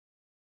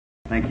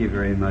Thank you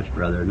very much,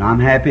 brother. And I'm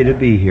happy to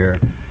be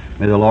here.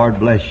 May the Lord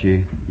bless you.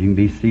 You can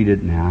be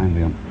seated now.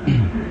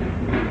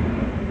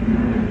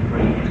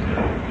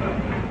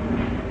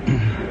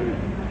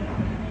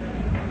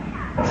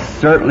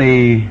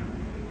 Certainly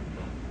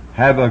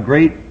have a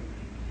great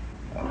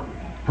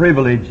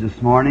privilege this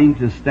morning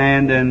to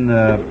stand in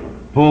the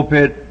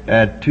pulpit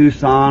at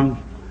Tucson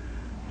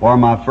for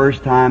my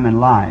first time in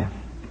life.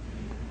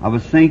 I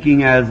was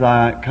thinking as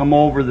I come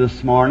over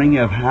this morning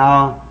of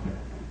how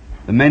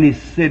the many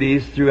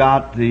cities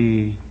throughout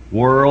the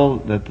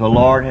world that the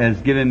Lord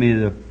has given me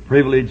the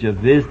privilege of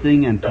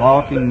visiting and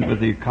talking with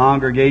the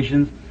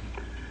congregations,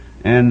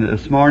 and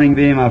this morning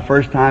being my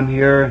first time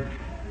here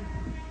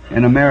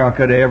in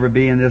America to ever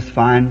be in this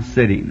fine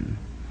city.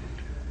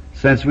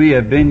 Since we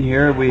have been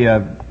here, we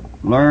have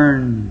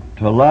learned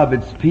to love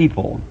its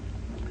people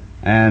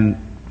and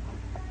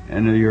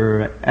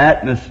your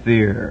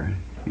atmosphere,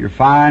 your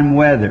fine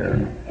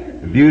weather,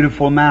 the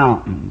beautiful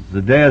mountains,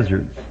 the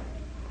deserts.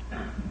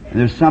 And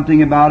there's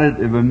something about it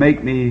that would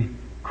make me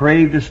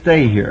crave to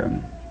stay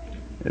here.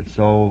 It's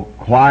so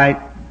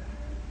quiet.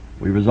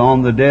 We was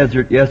on the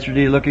desert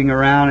yesterday looking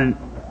around, and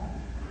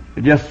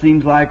it just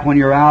seems like when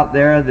you're out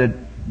there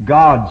that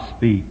God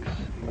speaks.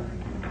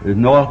 There's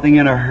nothing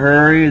in a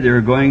hurry. They're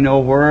going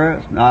nowhere.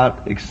 It's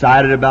not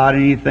excited about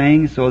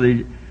anything, so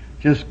they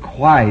just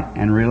quiet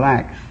and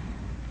relax.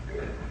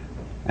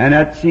 And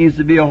that seems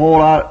to be a whole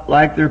lot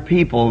like their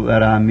people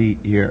that I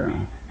meet here.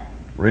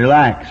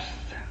 Relaxed.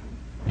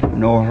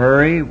 No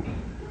hurry.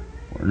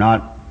 We're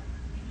not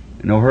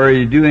in no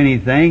hurry to do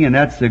anything, and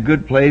that's a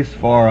good place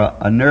for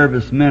a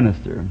nervous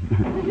minister.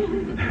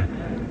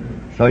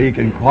 So you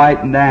can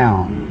quieten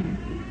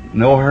down.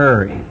 No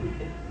hurry.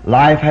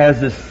 Life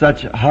has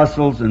such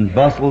hustles and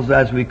bustles,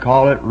 as we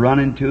call it,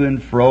 running to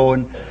and fro,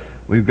 and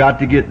we've got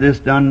to get this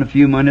done in a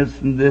few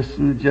minutes, and this,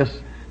 and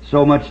just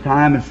so much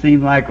time. It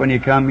seems like when you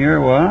come here,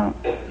 well,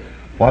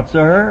 what's the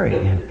hurry?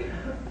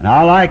 And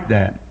I like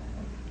that.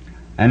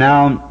 And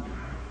now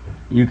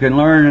you can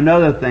learn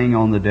another thing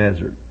on the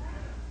desert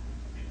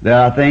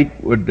that I think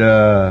would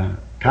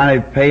kind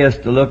of pay us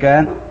to look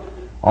at.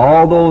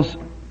 All those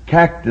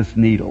cactus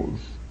needles.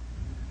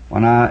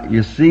 When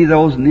you see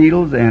those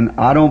needles, and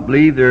I don't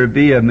believe there'd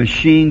be a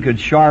machine could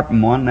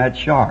sharpen one that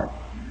sharp.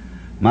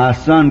 My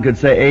son could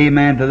say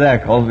amen to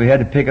that, because we had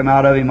to pick them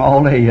out of him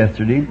all day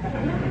yesterday.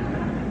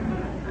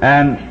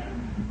 And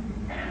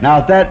now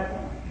if that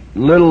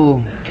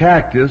little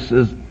cactus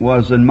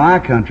was in my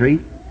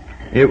country,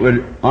 it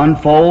would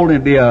unfold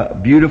and be a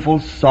beautiful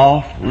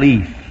soft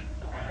leaf.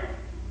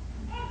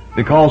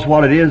 Because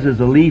what it is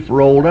a leaf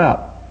rolled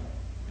up.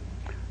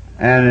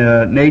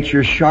 And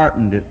nature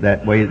sharpened it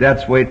that way.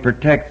 That's the way it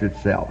protects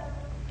itself.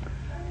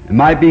 It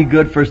might be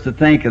good for us to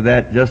think of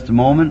that just a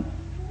moment.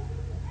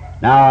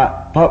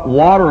 Now, put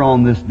water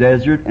on this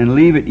desert and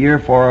leave it here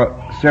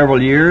for several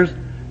years.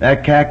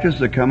 That cactus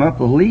will come up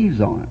with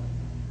leaves on it.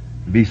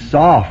 It'll be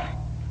soft.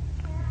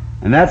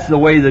 And that's the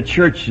way the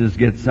churches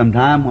get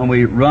sometime when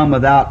we run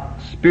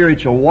without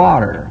spiritual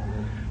water.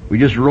 We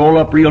just roll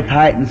up real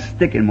tight and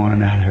stick in one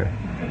another.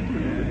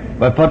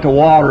 But put the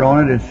water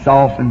on it, it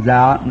softens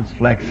out and it's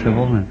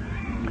flexible. And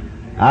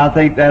I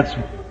think that's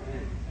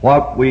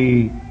what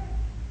we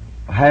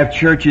have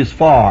churches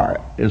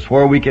for, is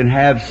where we can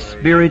have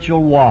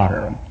spiritual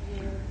water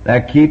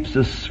that keeps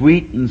us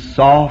sweet and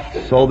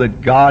soft so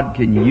that God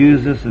can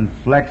use us, and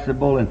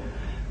flexible and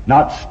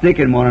not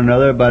sticking one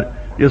another, but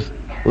just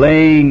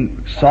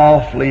laying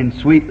softly and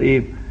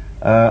sweetly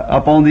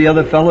up on the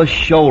other fellow's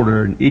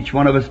shoulder, and each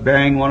one of us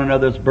bearing one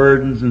another's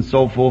burdens, and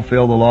so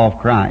fulfill the law of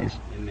Christ.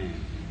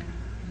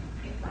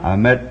 I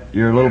met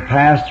your little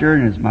pastor,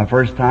 and it's my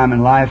first time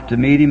in life to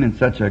meet him, and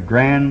such a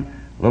grand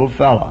little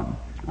fellow.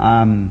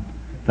 I'm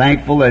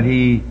thankful that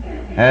he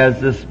has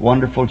this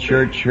wonderful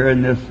church here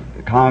in this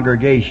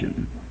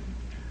congregation.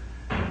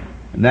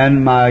 And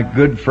then my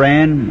good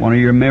friend, one of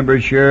your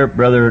members here,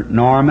 Brother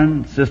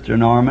Norman, Sister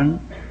Norman,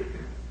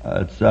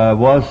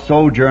 was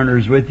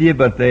sojourners with you,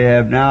 but they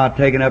have now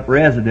taken up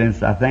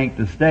residence, I think,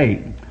 to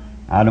stay.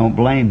 I don't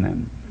blame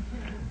them.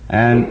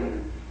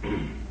 And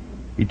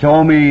he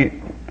told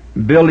me,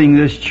 building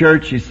this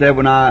church, he said,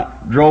 when I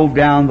drove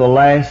down the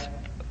last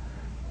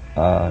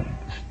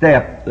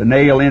step, the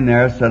nail in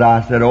there,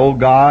 I said, oh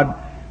God,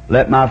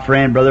 let my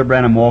friend Brother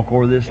Branham walk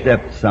over this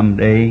step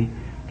someday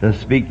to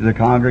speak to the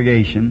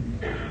congregation.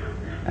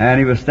 And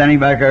he was standing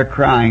back there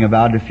crying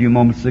about it a few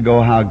moments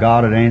ago, how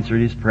God had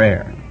answered his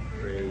prayer.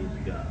 Praise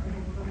God.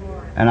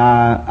 And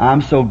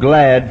I'm so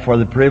glad for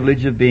the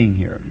privilege of being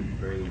here.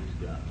 Praise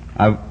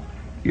God.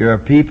 You're a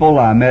people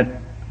I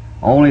met.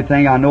 Only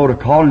thing I know to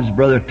call him is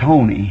Brother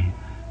Tony.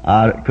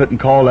 I couldn't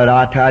call that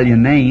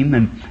Italian name,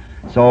 and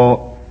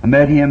so I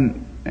met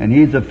him, and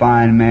he's a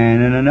fine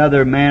man. And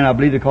another man, I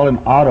believe they call him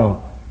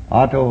Otto,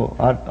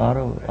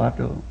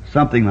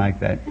 something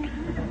like that.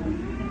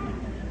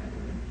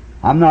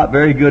 I'm not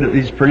very good at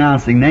these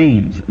pronouncing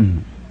names.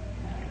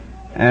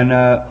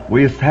 And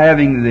we was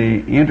having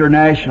the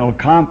international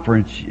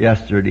conference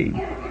yesterday.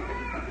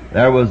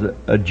 There was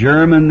a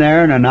German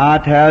there, and an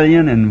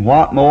Italian, and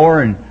what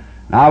more, and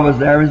I was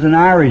there as an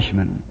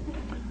Irishman.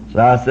 So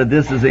I said,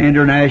 this is an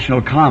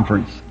international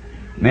conference.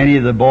 Many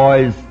of the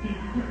boys,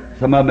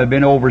 some of them have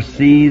been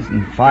overseas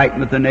and fighting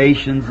with the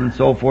nations and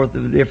so forth,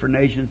 of the different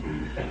nations.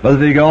 But if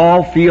they could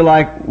all feel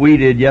like we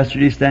did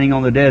yesterday standing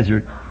on the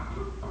desert,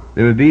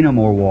 there would be no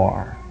more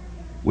war.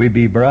 We'd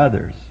be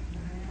brothers.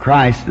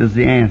 Christ is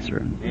the answer.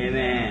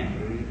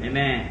 Amen.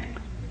 Amen.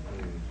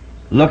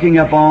 Looking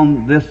up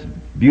on this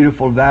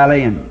beautiful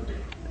valley and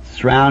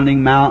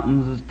surrounding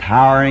mountains,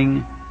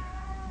 towering,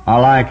 I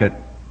like it.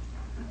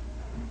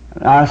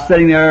 I was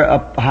sitting there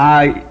up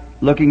high,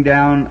 looking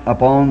down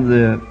upon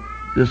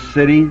this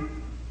city. And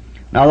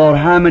I thought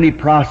how many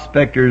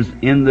prospectors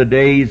in the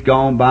days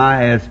gone by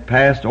has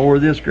passed over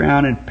this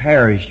ground and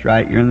perished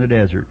right here in the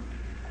desert,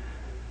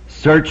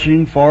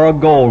 searching for a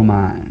gold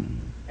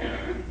mine.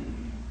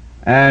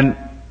 And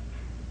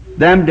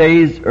them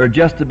days are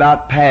just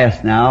about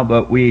past now,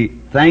 but we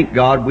thank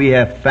God we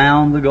have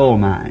found the gold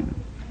mine.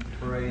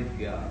 Praise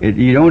God.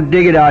 You don't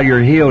dig it out of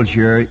your hills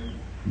here,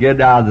 get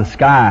it out of the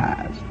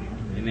skies.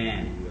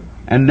 Amen.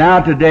 And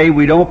now today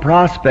we don't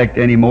prospect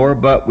anymore,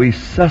 but we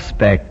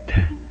suspect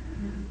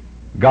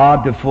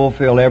God to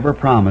fulfill every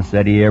promise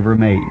that He ever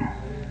made.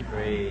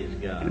 Praise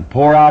God. And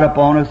pour out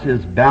upon us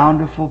His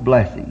bountiful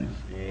blessings.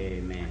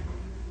 Amen.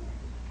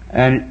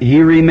 And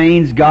He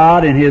remains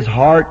God, and His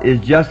heart is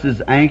just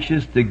as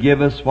anxious to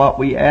give us what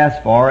we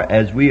ask for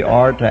as we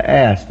are to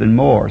ask, and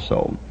more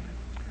so.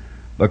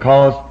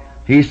 Because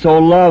He so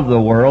loved the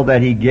world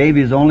that He gave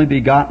His only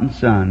begotten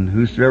Son,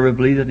 whosoever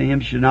believeth in Him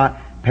should not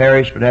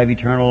perish but have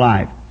eternal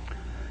life.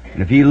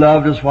 And if He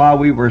loved us while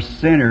we were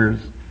sinners,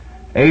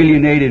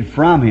 alienated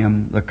from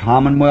Him, the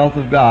commonwealth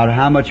of God,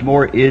 how much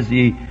more is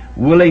He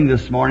willing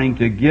this morning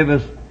to give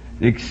us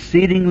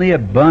exceedingly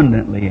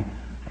abundantly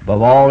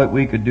above all that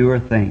we could do or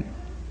think.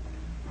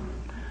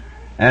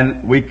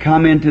 And we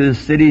come into the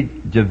city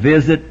to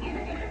visit.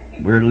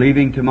 We're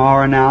leaving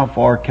tomorrow now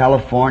for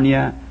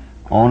California,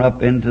 on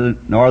up into the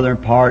northern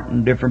part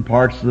and different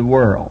parts of the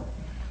world.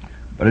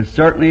 But it's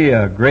certainly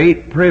a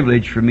great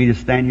privilege for me to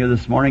stand here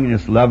this morning in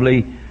this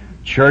lovely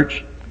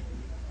church,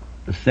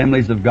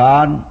 Assemblies of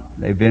God.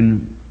 They've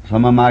been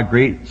some of my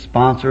great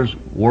sponsors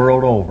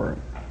world over.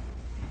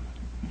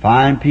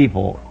 Fine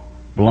people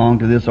belong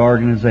to this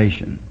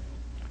organization.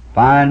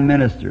 Fine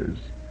ministers.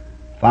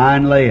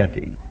 Fine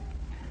laity.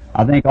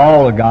 I think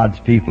all of God's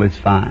people is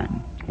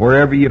fine.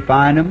 Wherever you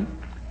find them,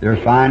 they're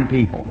fine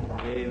people.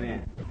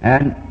 Amen.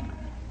 And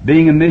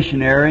being a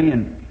missionary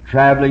and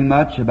traveling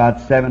much,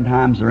 about 7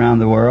 times around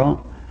the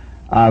world,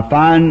 I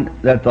find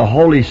that the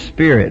Holy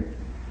Spirit,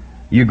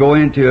 you go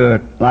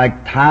into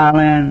like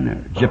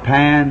Thailand,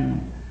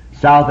 Japan,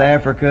 South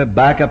Africa,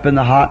 back up in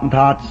the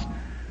Hottentots,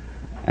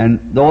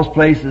 and those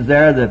places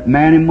there that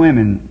men and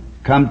women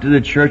come to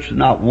the church with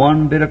not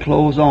one bit of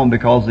clothes on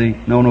because they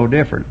know no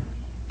different.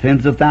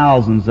 Tens of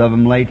thousands of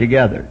them lay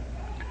together.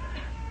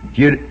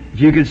 If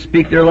you could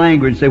speak their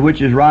language, say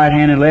which is right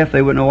hand and left,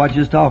 they wouldn't know what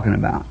you're talking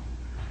about.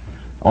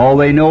 All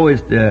they know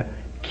is to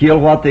kill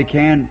what they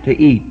can to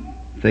eat.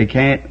 If they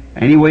can't,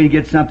 any way to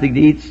get something to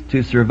eat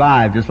to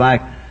survive, just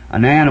like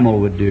an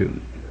animal would do.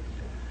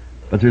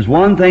 But there's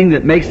one thing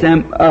that makes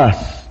them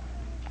us.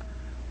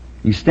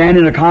 You stand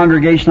in a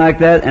congregation like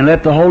that and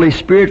let the Holy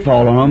Spirit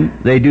fall on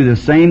them, they do the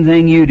same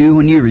thing you do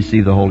when you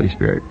receive the Holy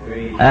Spirit.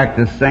 Act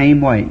the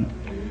same way.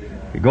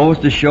 It goes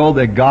to show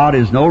that God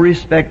is no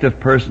respect of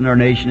person or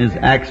nation, as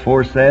Acts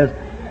 4 says.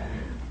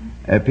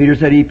 Peter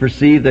said he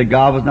perceived that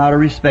God was not a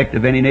respect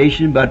of any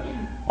nation, but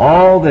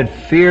all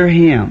that fear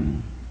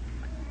Him.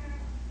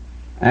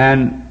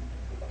 And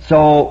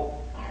so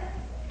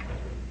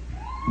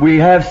we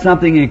have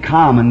something in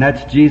common.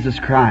 That's Jesus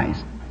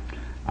Christ.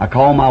 I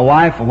called my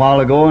wife a while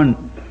ago,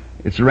 and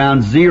it's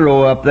around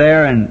 0 up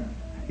there, and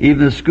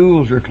even the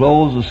schools are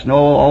closed. The snow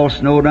all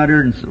snowed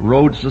under, and the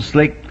roads so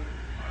slick.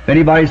 If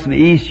anybody's from the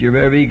east, you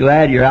better be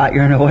glad you're out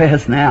here in the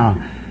west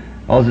now,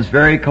 because it's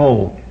very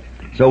cold.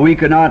 So we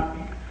could not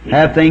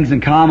have things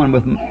in common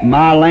with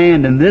my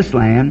land and this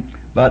land,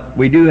 but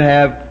we do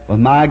have with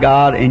my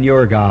God and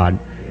your God,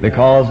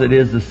 because it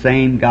is the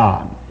same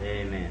God.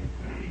 Amen.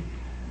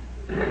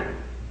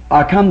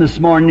 I come this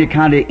morning to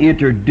kind of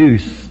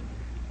introduce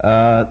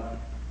the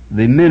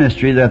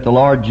ministry that the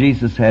Lord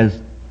Jesus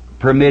has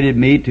permitted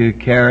me to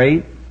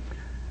carry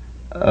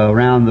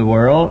around the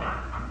world.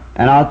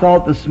 And I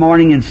thought this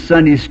morning in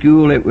Sunday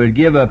school it would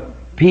give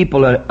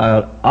people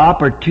an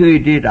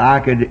opportunity that I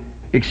could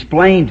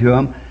explain to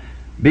them,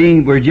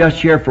 being we're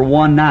just here for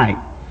one night,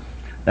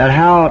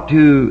 that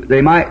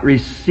they might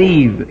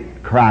receive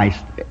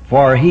Christ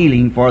for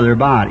healing for their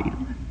body.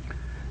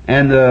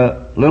 And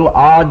the little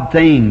odd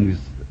things,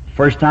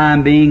 first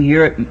time being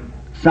here,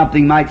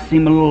 something might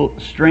seem a little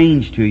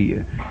strange to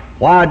you.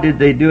 Why did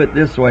they do it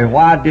this way?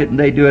 Why didn't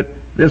they do it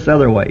this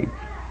other way?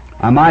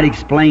 I might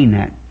explain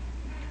that.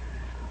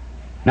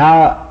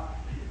 Now,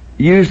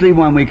 usually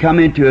when we come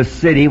into a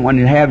city, when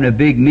you're having a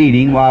big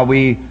meeting, while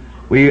we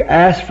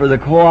ask for the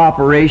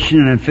cooperation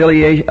and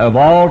affiliation of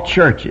all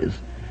churches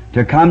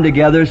to come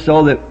together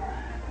so that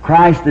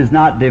Christ is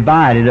not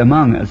divided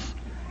among us.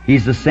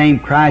 He's the same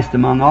Christ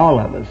among all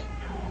of us.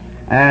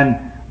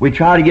 And we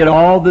try to get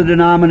all the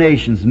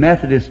denominations,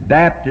 Methodist,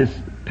 Baptist,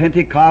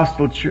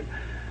 Pentecostal,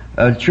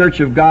 Church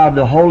of God,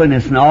 the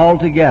holiness, and all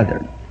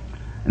together.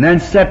 And then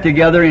set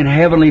together in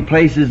heavenly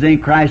places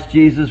in Christ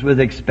Jesus with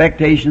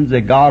expectations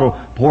that God will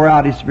pour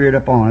out His Spirit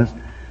upon us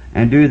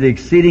and do the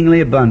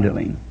exceedingly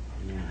abundantly.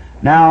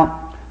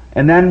 Now,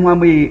 and then when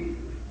we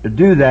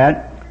do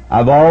that,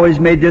 I've always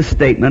made this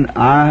statement.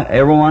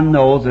 Everyone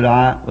knows that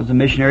I was a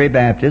missionary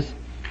Baptist,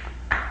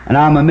 and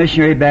I'm a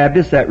missionary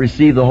Baptist that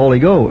received the Holy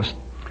Ghost.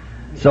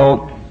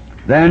 So,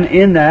 then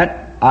in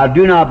that, I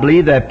do not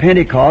believe that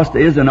Pentecost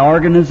is an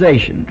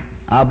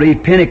organization. I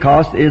believe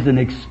Pentecost is an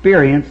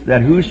experience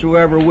that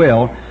whosoever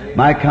will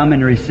might come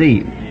and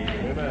receive.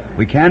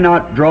 We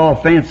cannot draw a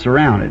fence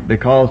around it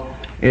because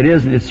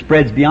it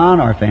spreads beyond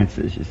our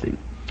fences, you see.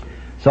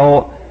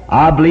 So,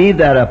 I believe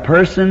that a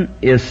person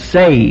is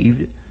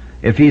saved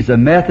if he's a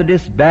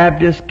Methodist,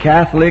 Baptist,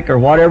 Catholic, or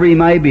whatever he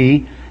may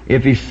be,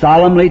 if he's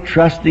solemnly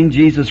trusting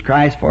Jesus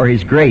Christ for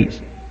His grace.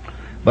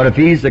 But if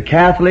he's a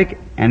Catholic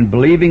and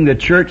believing the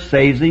church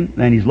saves him,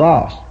 then he's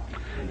lost.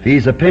 If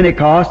he's a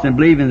Pentecost and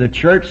believing the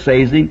church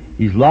saves him,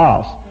 he's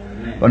lost.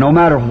 But no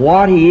matter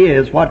what he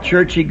is, what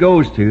church he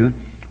goes to,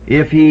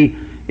 if he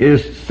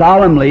is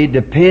solemnly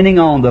depending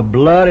on the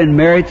blood and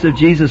merits of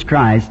Jesus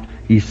Christ,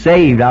 he's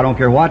saved. I don't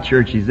care what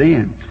church he's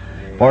in.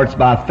 For it's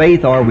by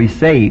faith are we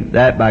saved,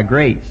 that by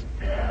grace.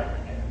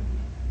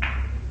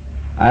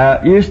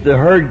 I used to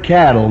herd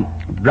cattle,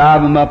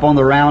 drive them up on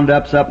the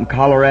roundups up in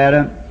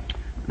Colorado,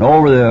 and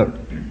over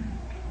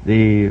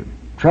the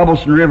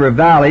Troublesome River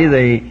Valley.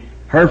 The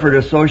Hereford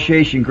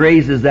Association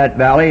grazes that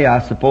valley. I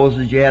suppose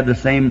that you have the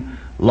same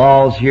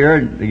laws here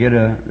to get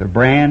a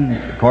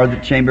brand, according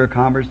to the Chamber of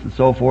Commerce and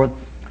so forth.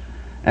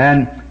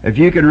 And if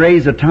you can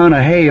raise a ton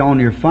of hay on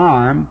your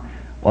farm,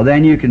 well,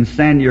 then you can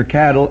send your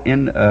cattle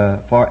in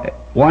for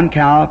 1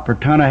 cow per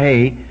ton of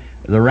hay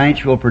the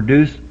ranch will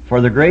produce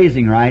for the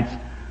grazing rights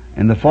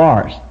in the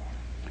forest.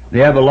 They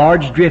have a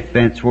large drift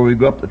fence where we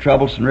go up the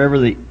Troublesome River,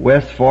 the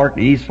west fork,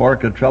 the east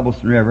fork of the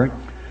Troublesome River.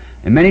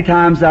 And many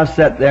times I've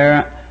sat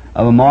there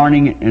of a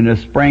morning in the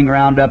spring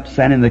roundup,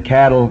 sending the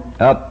cattle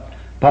up,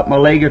 put my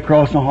leg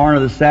across the horn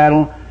of the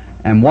saddle,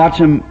 and watch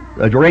them,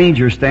 a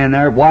ranger stand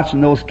there,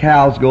 watching those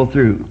cows go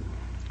through.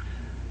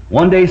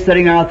 One day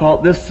sitting there, I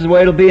thought, this is the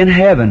way it'll be in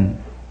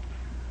heaven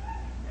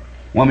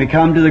when we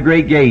come to the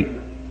great gate.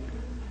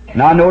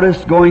 And I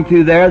noticed going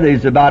through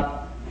there's about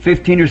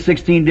 15 or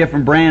 16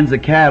 different brands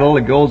of cattle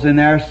that goes in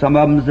there. Some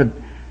of them's a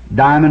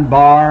Diamond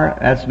Bar,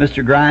 that's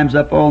Mr. Grimes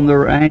up on the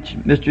ranch,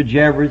 Mr.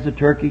 Jeffries, the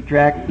Turkey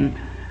Tract,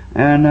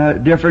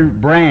 and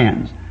different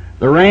brands.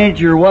 The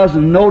ranger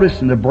wasn't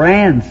noticing the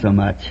brand so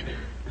much.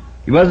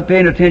 He wasn't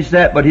paying attention to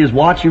that, but he was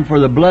watching for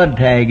the blood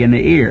tag in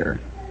the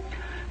ear.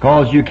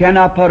 Because you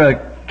cannot put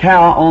a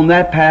cow on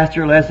that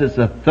pasture unless it's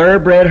a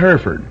thoroughbred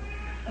Hereford.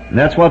 And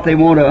that's what they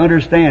want to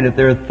understand. If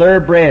they're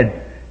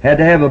thoroughbred, had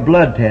to have a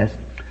blood test.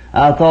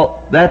 I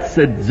thought, that's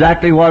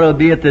exactly what it'll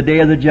be at the day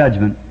of the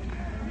judgment.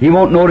 He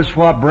won't notice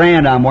what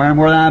brand I'm wearing,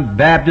 whether I'm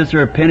Baptist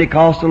or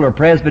Pentecostal or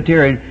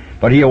Presbyterian,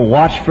 but he'll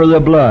watch for the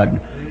blood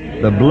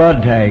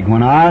tag.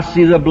 When I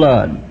see the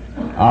blood,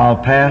 I'll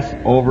pass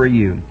over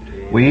you.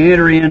 We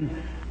enter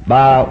in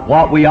by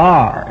what we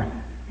are,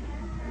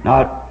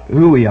 not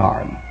who we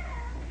are.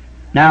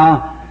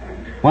 Now,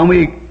 when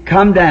we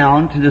come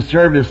down to the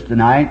service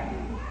tonight,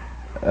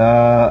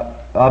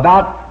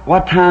 about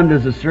what time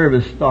does the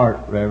service start,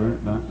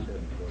 Reverend?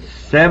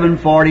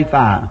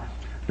 7:45.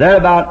 Then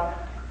about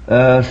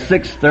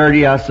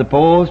 6:30, I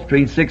suppose,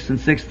 between 6 and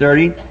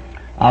 6:30,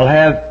 I'll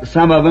have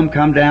some of them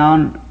come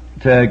down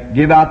to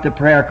give out the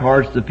prayer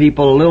cards to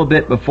people a little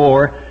bit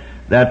before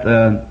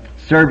that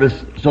service,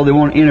 so they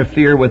won't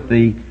interfere with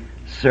the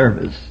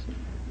service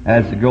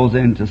as it goes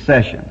into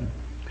session.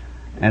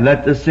 And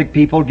let the sick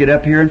people get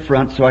up here in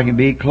front so I can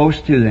be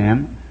close to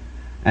them.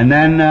 And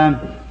then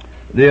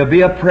there'll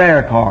be a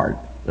prayer card.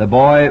 The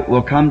boy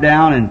will come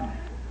down and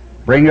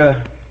bring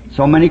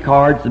so many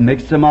cards and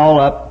mix them all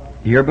up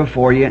here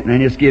before you, and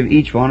then just give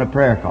each one a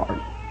prayer card.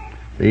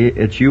 See,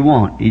 it's you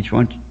want. Each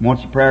one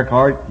wants a prayer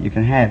card, you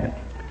can have it.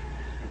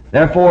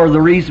 Therefore,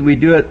 the reason we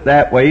do it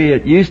that way,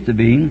 it used to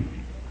be,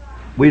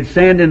 we'd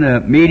send in the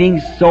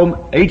meetings,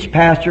 so each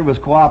pastor was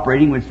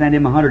cooperating, we'd send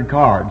him 100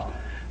 cards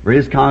for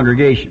his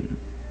congregation.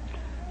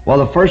 Well,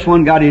 the first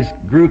one got his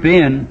group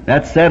in,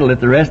 that settled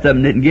it. The rest of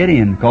them didn't get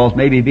in, because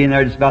maybe being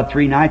there just about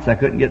 3 nights, I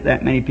couldn't get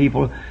that many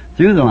people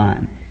through the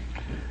line.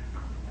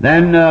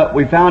 Then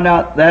we found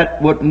out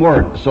that wouldn't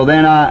work. So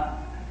then I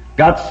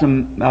got a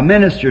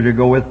minister to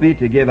go with me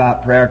to give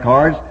out prayer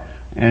cards,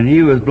 and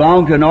he was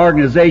belonged to an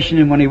organization,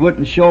 and when he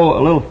wouldn't show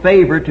a little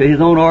favor to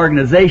his own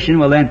organization,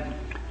 well then,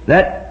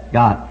 that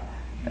got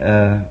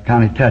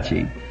kind of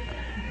touchy.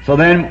 So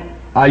then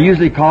I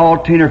usually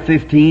call 10 or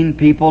 15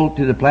 people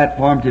to the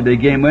platform to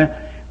begin with.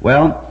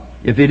 Well,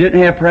 if they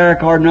didn't have prayer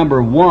card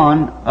number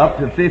 1 up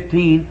to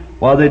 15,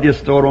 well, they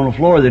just throw it on the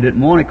floor. They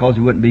didn't want it because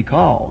it wouldn't be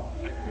called.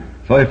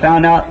 So we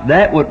found out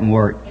that wouldn't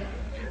work.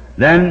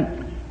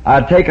 Then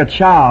I'd take a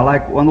child,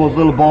 like one of those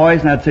little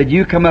boys, and I'd say,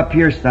 you come up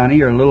here,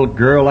 Sonny, or a little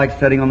girl like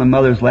sitting on the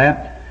mother's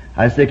lap.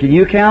 I'd say, can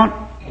you count?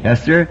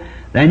 Yes, sir.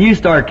 Then you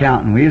start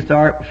counting. We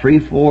start 3,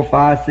 4,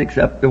 5, 6,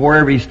 up to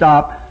wherever you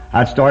stop.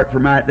 I'd start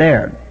from right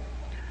there.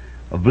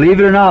 Well, believe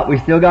it or not, we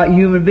still got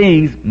human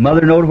beings.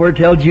 Mother knowed where to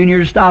tell Junior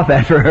to stop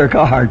at for her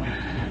card.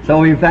 So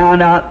we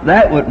found out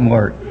that wouldn't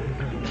work.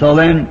 So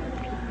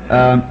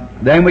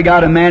then we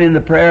got a man in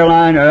the prayer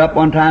line, or up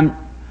one time,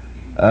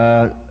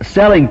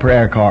 selling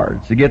prayer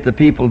cards to get the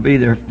people to be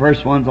their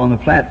first ones on the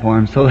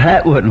platform. So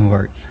that wouldn't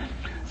work.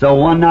 So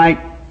one night,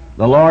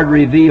 the Lord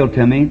revealed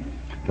to me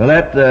to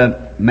let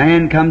the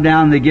man come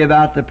down to give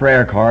out the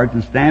prayer cards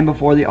and stand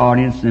before the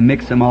audience and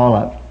mix them all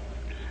up.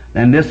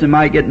 Then this one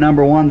might get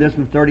number 1, this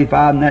one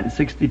 35, and that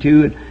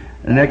 62, and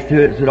the next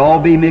to it should all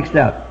be mixed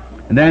up.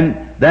 And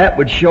then that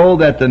would show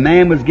that the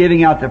man was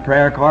giving out the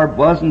prayer card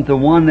wasn't the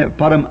one that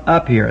put them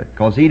up here,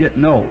 because he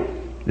didn't know.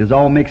 It was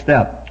all mixed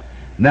up.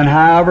 And then,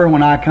 however,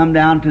 when I come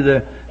down to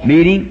the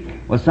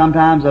meeting, well,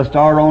 sometimes I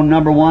start on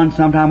number 1,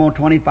 sometimes on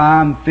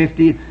 25,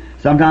 50.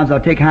 Sometimes I'll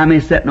take how many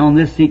sitting on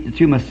this seat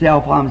to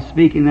myself while I'm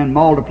speaking, then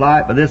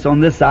multiply it by this on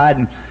this side,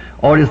 and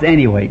or just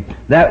anyway.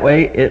 That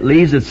way, it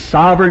leaves it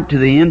sovereign to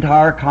the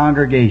entire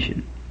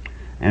congregation.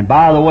 And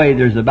by the way,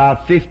 there's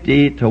about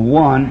 50 to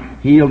 1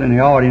 healed in the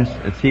audience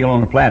that's healed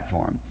on the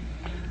platform.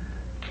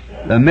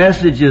 The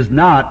message is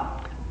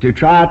not to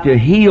try to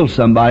heal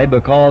somebody,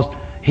 because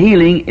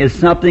healing is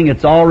something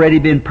that's already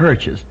been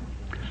purchased.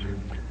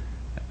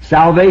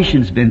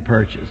 Salvation's been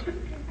purchased.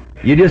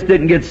 You just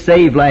didn't get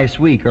saved last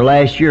week or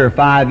last year or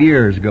 5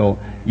 years ago.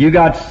 You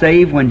got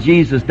saved when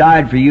Jesus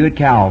died for you at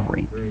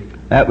Calvary.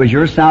 That was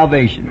your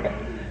salvation.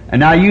 And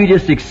now you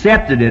just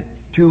accepted it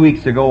 2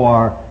 weeks ago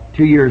or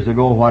 2 years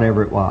ago,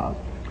 whatever it was.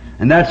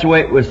 And that's the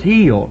way it was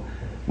healed.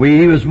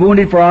 He was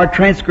wounded for our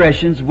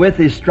transgressions. With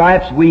His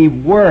stripes we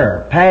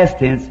were, past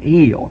tense,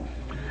 healed.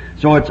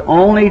 So it's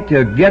only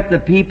to get the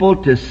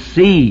people to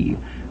see,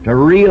 to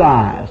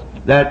realize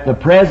that the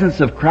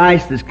presence of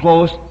Christ is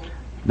close.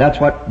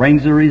 That's what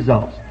brings the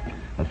results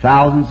of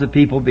thousands of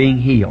people being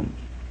healed.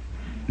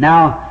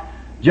 Now,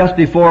 just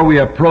before we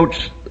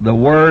approach the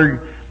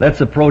Word,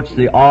 let's approach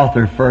the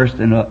author first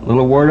in a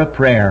little word of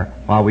prayer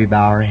while we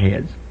bow our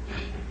heads.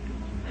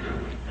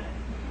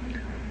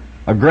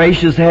 A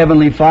gracious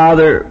Heavenly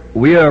Father,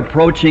 we are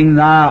approaching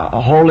Thy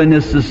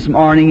holiness this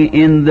morning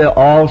in the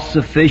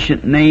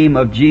all-sufficient name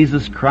of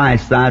Jesus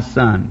Christ, Thy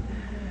Son,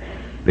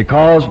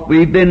 because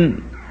we've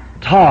been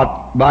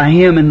taught by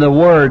Him in the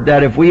Word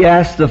that if we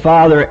ask the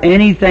Father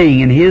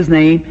anything in His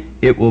name,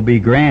 it will be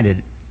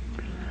granted.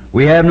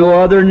 We have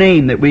no other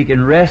name that we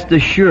can rest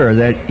assured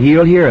that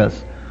He'll hear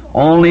us,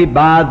 only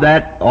by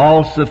that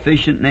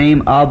all-sufficient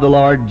name of the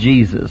Lord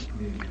Jesus.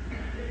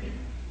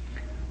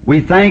 We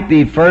thank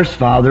Thee first,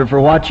 Father, for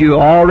what You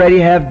already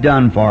have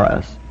done for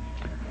us,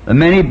 the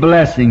many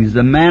blessings,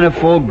 the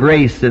manifold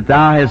grace that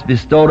Thou hast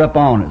bestowed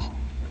upon us.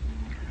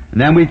 And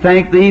then we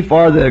thank Thee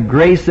for the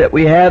grace that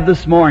we have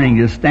this morning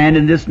to stand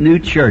in this new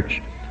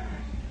church.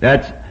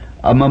 That's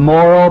a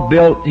memorial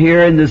built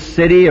here in the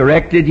city,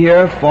 erected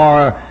here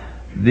for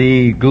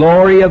the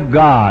glory of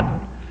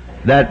God,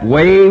 that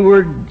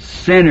wayward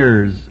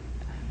sinners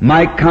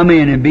might come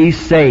in and be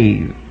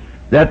saved,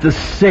 that the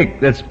sick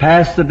that's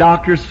past the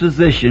doctor's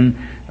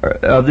physician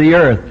of the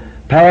earth,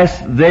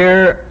 past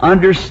their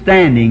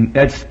understanding,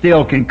 that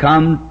still can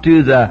come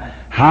to the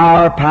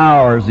higher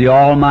powers, the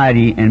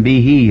Almighty, and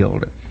be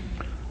healed.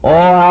 Oh,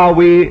 how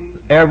we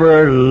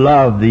ever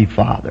love Thee,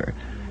 Father.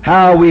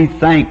 How we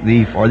thank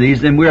Thee for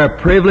these. And we're a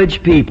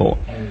privileged people.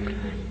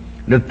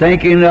 The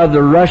thinking of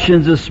the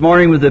Russians this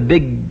morning with the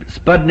big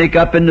Sputnik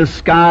up in the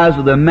skies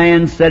with a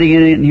man sitting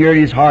in it and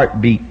hearing his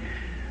heartbeat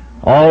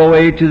all the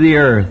way to the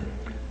earth.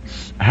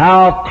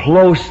 How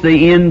close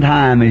the end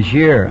time is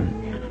here.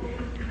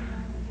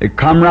 It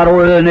come right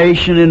over the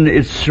nation and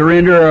it's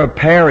surrender or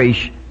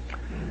perish.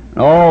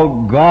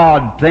 Oh,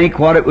 God, think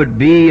what it would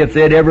be if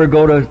they'd ever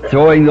go to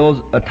throwing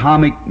those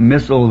atomic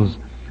missiles.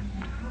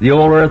 The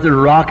old earth would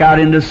rock out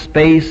into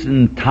space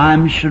and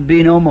time should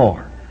be no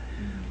more.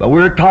 But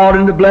we're taught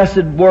in the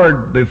blessed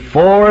Word,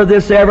 before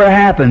this ever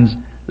happens,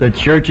 the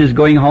church is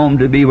going home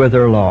to be with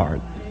her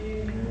Lord.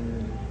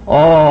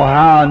 Oh,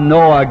 how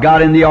Noah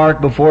got in the ark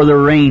before the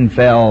rain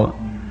fell.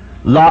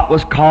 Lot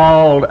was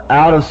called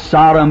out of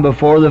Sodom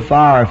before the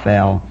fire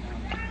fell.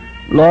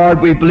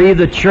 Lord, we believe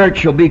the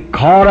church will be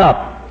caught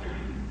up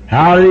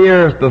out of the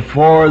earth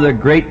before the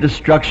great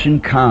destruction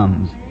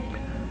comes.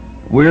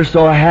 We're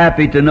so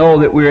happy to know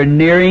that we're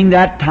nearing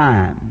that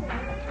time.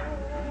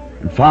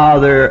 And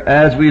Father,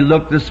 as we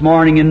look this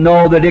morning and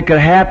know that it could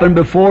happen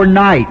before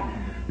night,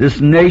 this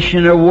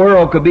nation or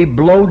world could be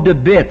blown to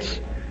bits.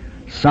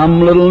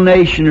 Some little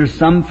nation or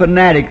some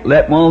fanatic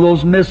let one of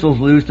those missiles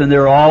loose and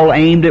they're all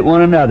aimed at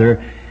one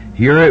another.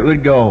 Here it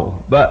would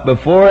go. But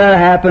before that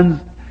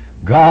happens,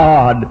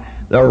 God,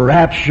 the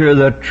rapture,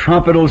 the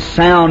trumpet will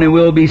sound and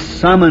we'll be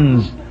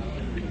summoned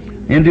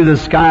into the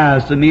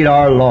skies to meet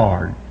our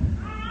Lord.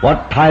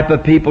 What type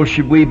of people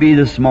should we be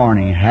this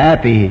morning?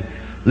 Happy,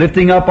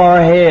 lifting up our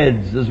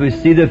heads as we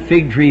see the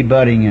fig tree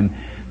budding and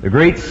The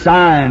great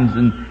signs,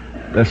 and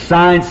the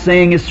signs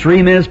saying it's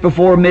 3 minutes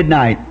before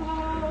midnight.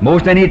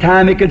 Most any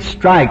time it could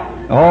strike.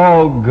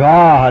 Oh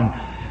God,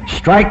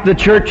 strike the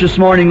church this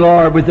morning,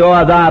 Lord, with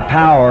thy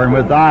power and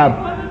with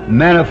thy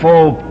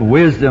manifold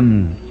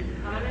wisdom.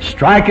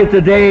 Strike it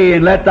today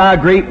and let thy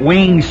great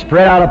wings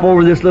spread out up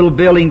over this little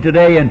building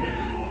today and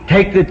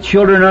take the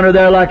children under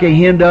there like a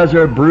hen does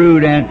her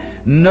brood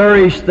and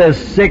nourish the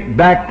sick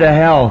back to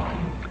health,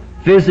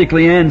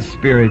 physically and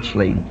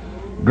spiritually.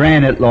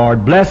 Grant it,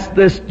 Lord. Bless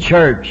this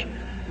church.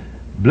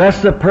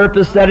 Bless the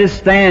purpose that it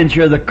stands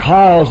here, the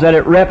cause that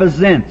it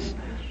represents.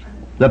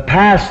 The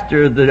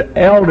pastor, the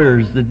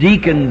elders, the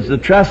deacons, the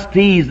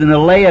trustees, and the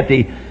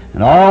laity,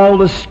 and all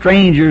the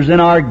strangers in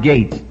our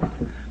gates.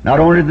 Not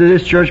only to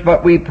this church,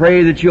 but we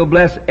pray that you'll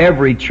bless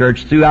every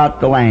church throughout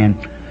the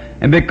land.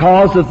 And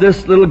because of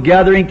this little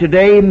gathering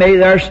today, may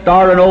there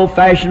start an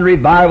old-fashioned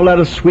revival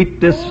that'll sweep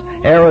this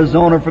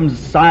Arizona from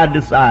side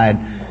to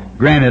side.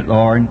 Grant it,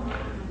 Lord.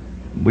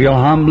 We'll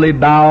humbly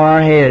bow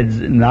our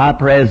heads in thy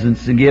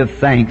presence and give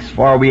thanks,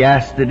 for we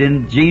ask it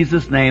in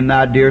Jesus' name,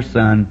 thy dear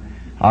Son,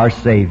 our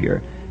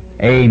Savior.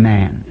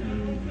 Amen.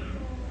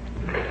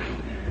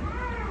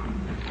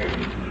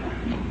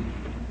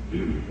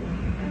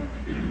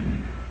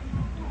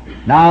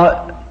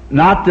 Now,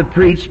 not to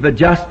preach, but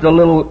just a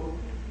little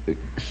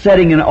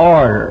setting in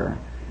order,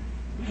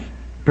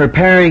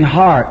 preparing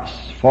hearts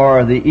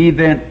for the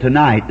event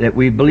tonight that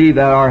we believe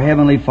that our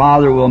Heavenly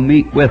Father will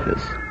meet with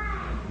us.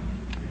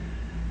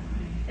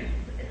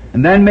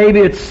 And then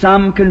maybe at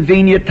some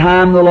convenient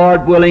time, the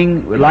Lord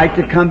willing, we'd like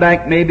to come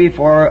back maybe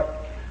for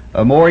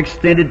a more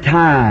extended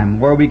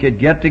time where we could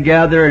get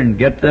together and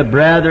get the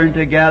brethren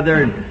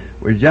together, and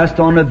we're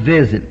just on a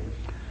visit.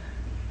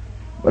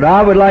 But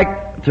I would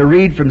like to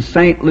read from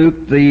St.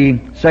 Luke, the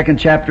 2nd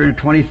chapter and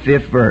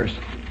 25th verse.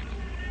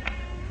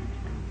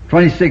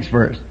 26th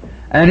verse.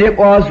 And it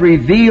was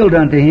revealed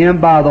unto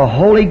him by the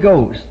Holy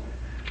Ghost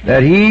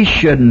that he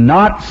should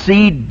not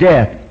see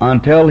death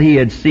until he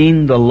had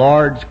seen the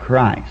Lord's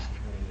Christ.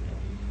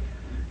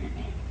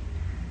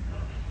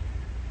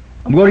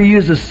 I'm going to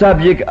use the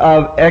subject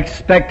of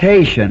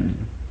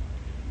expectation.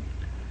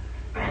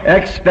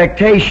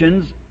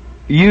 Expectations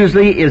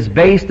usually is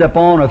based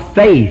upon a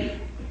faith.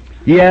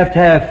 You have to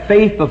have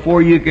faith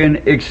before you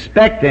can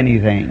expect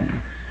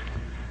anything.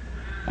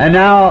 And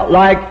now,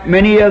 like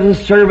many of the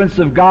servants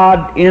of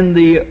God in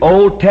the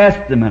Old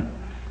Testament,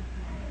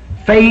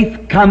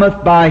 faith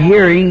cometh by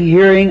hearing,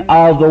 hearing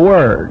of the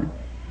Word.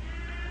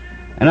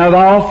 And I've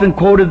often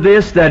quoted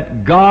this,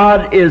 that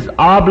God is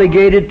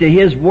obligated to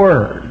His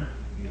Word.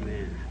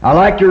 I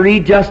like to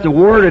read just a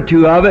word or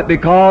two of it,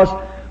 because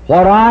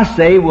what I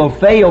say will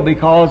fail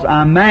because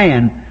I'm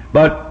man,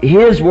 but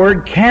His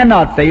Word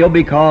cannot fail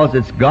because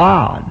it's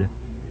God.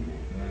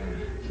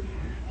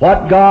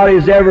 What God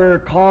is ever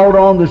called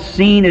on the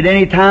scene at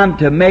any time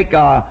to make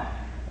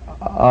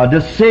a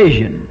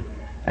decision.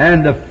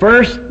 And the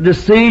first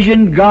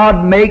decision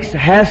God makes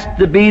has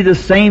to be the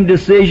same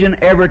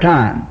decision every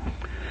time.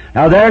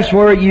 Now there's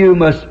where you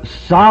must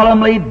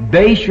solemnly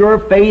base your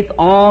faith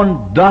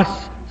on,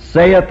 thus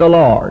saith the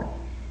Lord.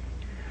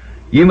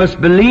 You must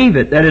believe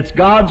it, that it's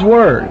God's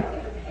Word.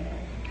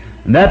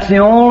 And that's the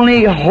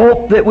only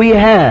hope that we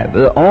have.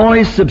 The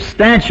only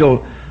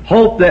substantial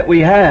hope that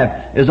we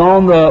have is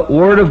on the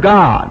Word of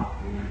God.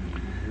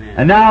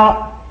 And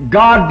now,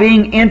 God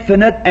being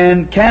infinite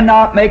and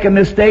cannot make a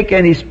mistake,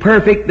 and He's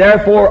perfect,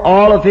 therefore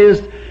all of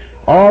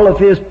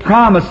His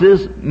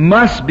promises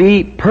must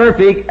be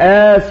perfect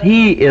as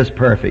He is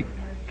perfect.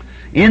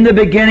 In the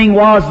beginning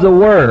was the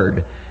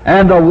Word,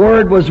 and the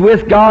Word was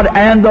with God,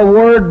 and the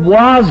Word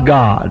was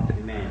God.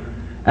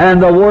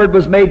 And the Word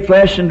was made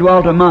flesh and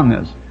dwelt among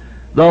us.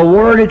 The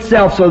Word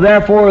itself, so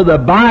therefore the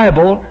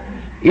Bible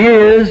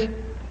is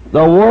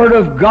the Word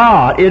of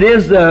God. It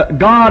is the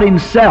God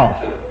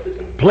Himself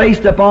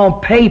placed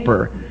upon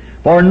paper,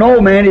 for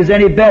no man is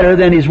any better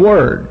than his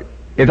Word.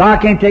 If I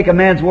can't take a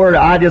man's word,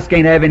 I just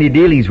can't have any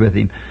dealings with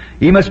him.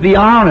 He must be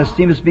honest,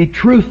 he must be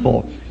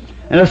truthful,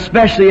 and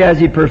especially as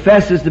he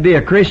professes to be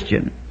a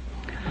Christian.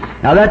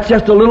 Now that's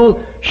just a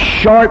little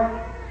short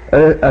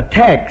a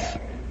text,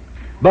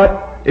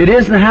 but it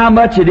isn't how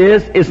much it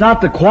is. It's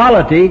not the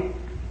quality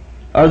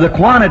or the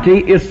quantity,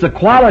 it's the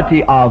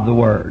quality of the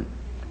Word.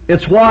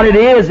 It's what it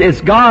is.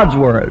 It's God's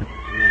Word.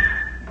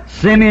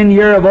 Simeon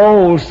year of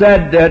old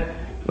said that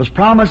it was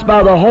promised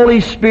by the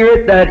Holy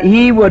Spirit that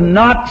he would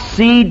not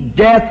see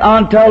death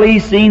until he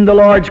seen the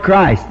Lord's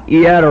Christ.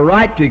 He had a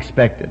right to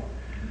expect it,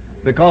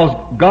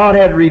 because God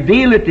had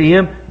revealed it to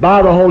him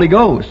by the Holy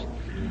Ghost.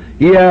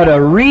 He had a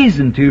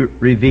reason to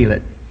reveal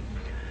it.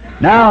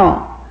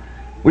 Now,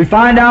 we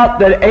find out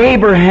that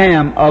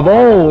Abraham of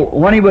old,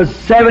 when he was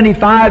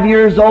 75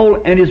 years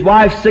old and his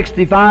wife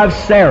 65,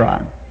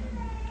 Sarah,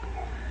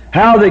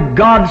 how that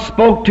God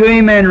spoke to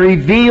him and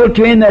revealed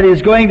to him that he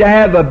was going to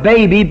have a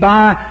baby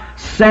by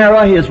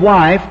Sarah, his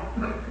wife.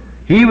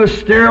 He was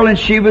sterile and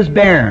she was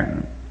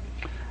barren.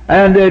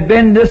 And it had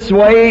been this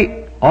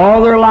way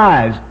all their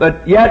lives.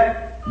 But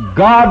yet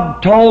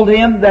God told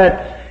him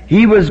that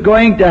he was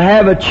going to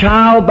have a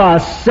child by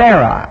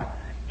Sarah.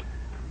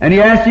 And he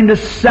asked him to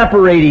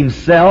separate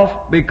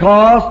himself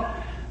because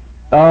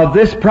of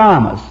this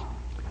promise.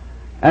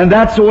 And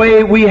that's the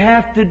way we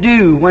have to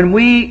do. When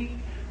we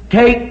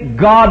take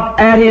God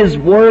at His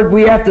Word,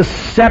 we have to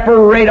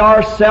separate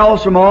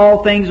ourselves from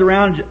all things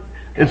around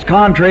that's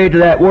contrary to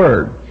that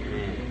Word.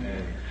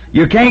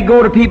 You can't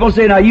go to people and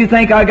say, now you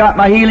think I got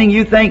my healing,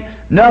 you think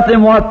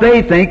nothing what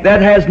they think.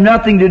 That has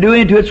nothing to do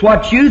into it. It's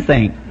what you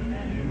think.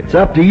 It's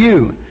up to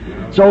you.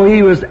 So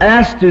he was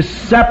asked to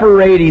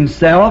separate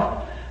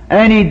himself,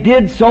 and he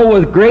did so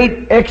with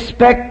great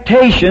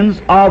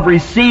expectations of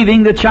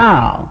receiving the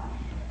child.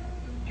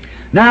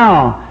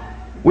 Now,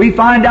 we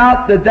find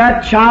out that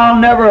that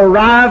child never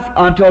arrived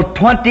until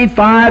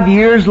 25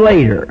 years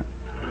later.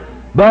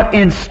 But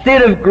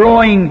instead of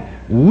growing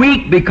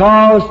weak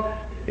because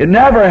it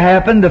never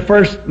happened the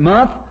first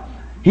month,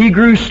 he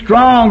grew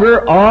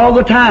stronger all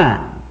the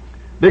time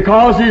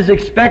because his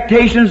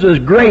expectations was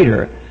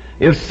greater.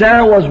 If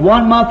Sarah was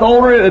 1 month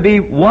older, it would be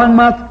 1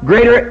 month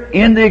greater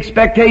in the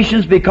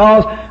expectations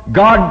because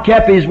God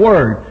kept His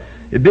Word.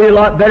 It'd be a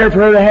lot better for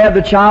her to have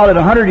the child at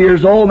 100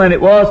 years old than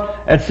it was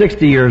at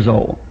 60 years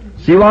old.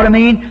 See what I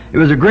mean? It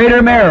was a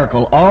greater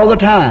miracle all the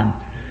time.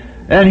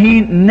 And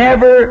he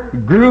never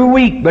grew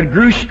weak, but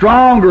grew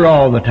stronger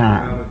all the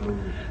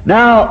time.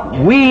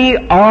 Now, we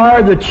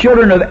are the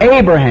children of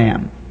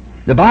Abraham.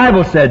 The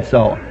Bible said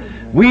so.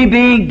 We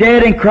being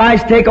dead in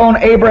Christ take on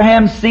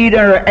Abraham's seed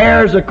and are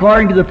heirs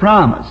according to the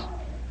promise.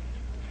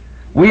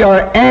 We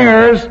are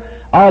heirs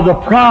of the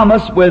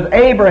promise with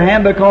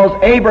Abraham because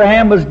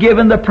Abraham was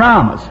given the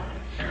promise.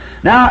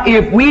 Now,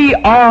 if we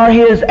are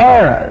his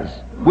heirs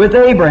with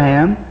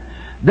Abraham,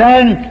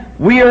 then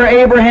we are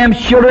Abraham's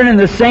children in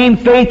the same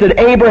faith that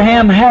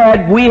Abraham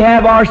had, we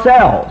have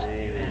ourselves.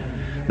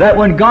 Amen. That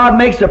when God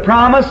makes a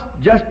promise,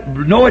 just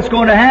know it's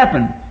going to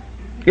happen.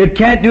 It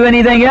can't do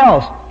anything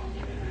else.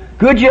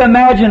 Could you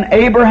imagine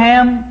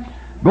Abraham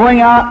going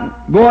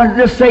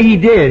just say he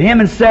did, him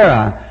and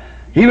Sarah.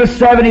 He was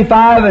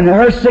 75 and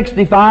her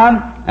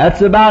 65.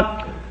 That's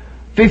about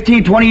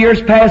 15, 20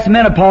 years past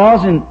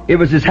menopause, and it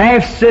was his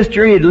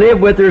half-sister. He had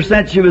lived with her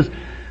since she was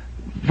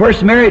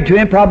first married to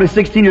him, probably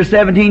 16 or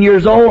 17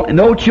 years old, and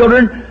no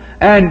children.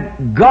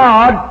 And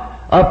God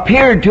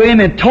appeared to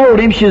him and told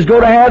him she was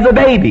going to have the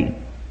baby.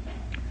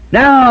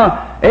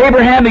 Now,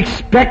 Abraham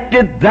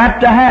expected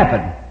that to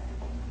happen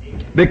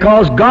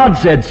because God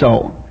said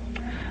so.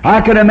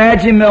 I could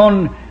imagine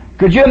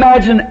could you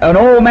imagine an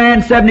old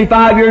man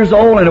 75 years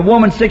old and a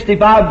woman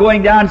 65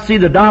 going down to see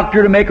the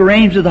doctor to make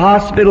arrangements at the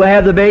hospital to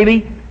have the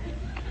baby?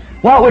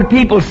 What would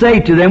people say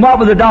to them? What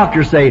would the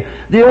doctor say?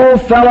 The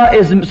old fella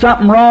is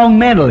something wrong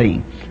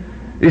mentally.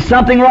 There's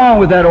something wrong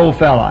with that old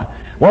fella.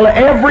 Well,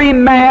 every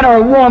man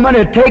or woman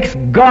that takes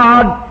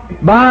God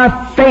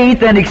by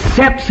faith and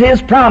accepts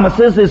His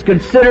promises is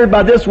considered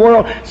by this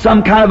world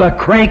some kind of a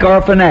crank or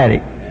a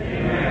fanatic.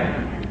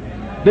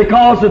 Amen.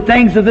 Because the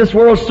things of this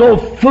world are so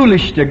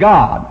foolish to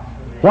God.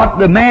 What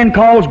the man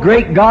calls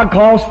great, God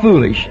calls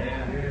foolish.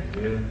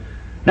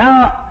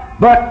 Now,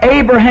 but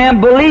Abraham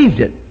believed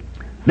it.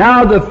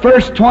 Now, the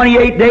first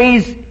 28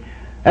 days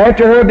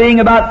after her being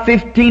about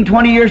 15,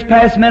 20 years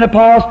past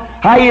menopause,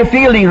 how are you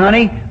feeling,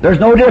 honey? There's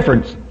no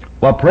difference.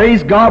 Well,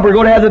 praise God, we're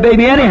going to have the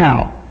baby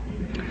anyhow.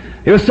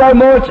 It was some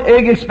more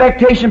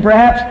expectation,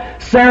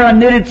 perhaps. Sarah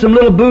knitted some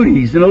little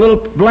booties and a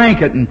little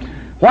blanket, and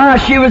while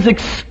she was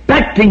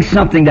expecting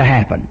something to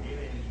happen.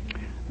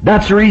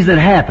 That's the reason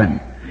it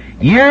happened.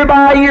 Year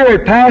by year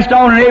it passed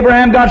on, and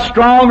Abraham got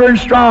stronger and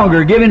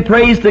stronger, giving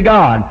praise to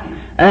God.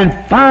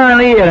 And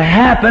finally it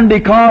happened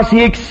because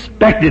he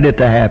expected it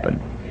to happen.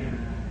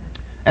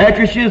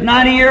 After she was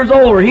 90 years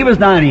old, or he was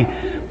 90.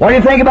 What do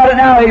you think about it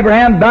now,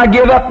 Abraham? Did I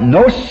give up?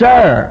 No,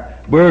 sir.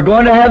 We're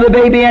going to have the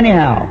baby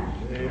anyhow.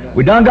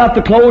 We done got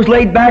the clothes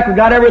laid back. We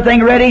got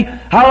everything ready.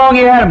 How long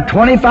you had them?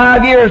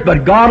 25 years,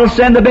 but God will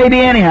send the baby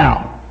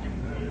anyhow.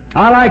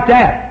 I like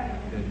that.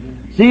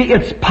 See,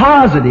 it's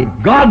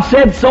positive. God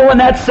said so, and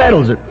that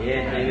settles it.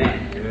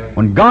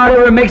 When God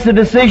ever makes a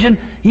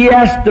decision, He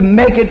has to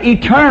make it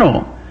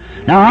eternal.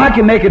 Now, I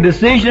can make a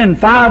decision in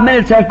 5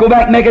 minutes, have to go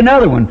back and make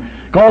another one,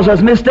 because I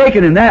was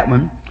mistaken in that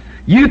one.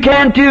 You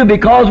can too,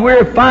 because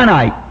we're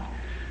finite.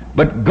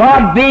 But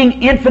God,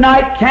 being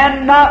infinite,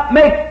 cannot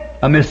make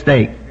a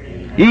mistake.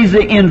 He's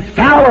the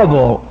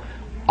infallible,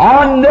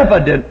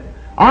 omnipotent,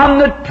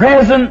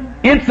 omnipresent,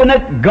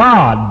 infinite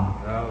God.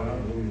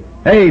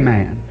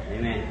 Amen.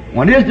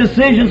 When His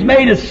decision's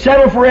made, it's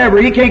settled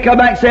forever. He can't come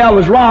back and say, I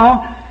was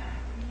wrong.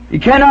 He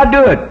cannot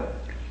do it.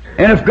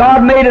 And if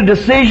God made a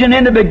decision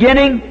in the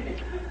beginning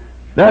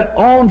that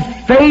on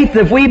faith,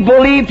 if we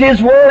believed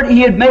His Word,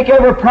 He'd make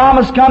every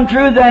promise come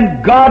true,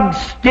 then God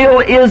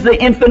still is the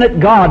infinite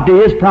God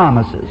to His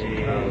promises.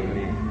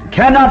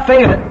 Cannot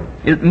fail it.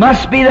 It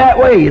must be that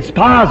way. It's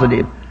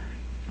positive.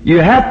 You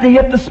have to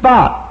hit the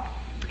spot.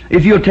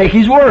 If you'll take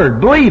His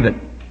Word, believe it.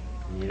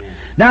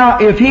 Now,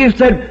 if He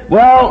said,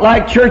 well,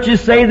 like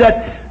churches say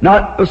that,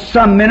 not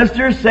some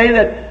ministers say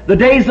that the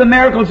days of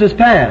miracles is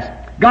past.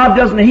 God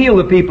doesn't heal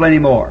the people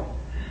anymore.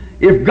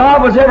 If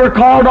God was ever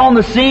called on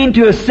the scene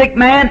to a sick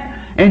man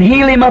and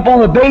heal him up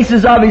on the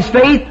basis of his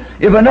faith,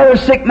 if another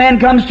sick man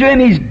comes to him,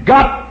 he's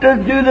got to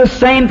do the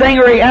same thing,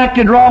 or he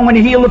acted wrong when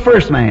he healed the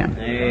first man.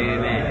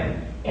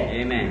 Amen.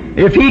 Amen.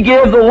 If He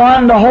gave the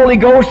one the Holy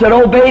Ghost that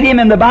obeyed Him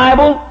in the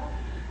Bible,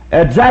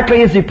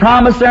 exactly as He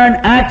promised there in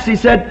Acts, He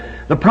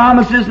said, the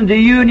promise is unto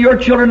you and your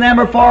children, them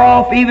are far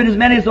off, even as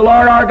many as the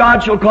Lord our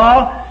God shall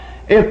call.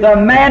 If the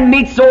man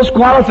meets those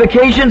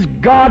qualifications,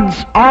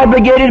 God's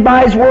obligated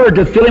by His Word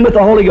to fill him with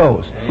the Holy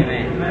Ghost.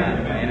 Amen.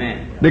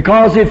 Amen.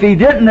 Because if he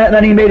didn't,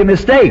 then he made a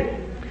mistake.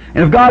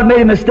 And if God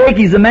made a mistake,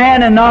 He's a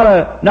man and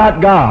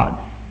not God.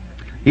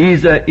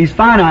 He's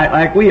finite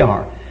like we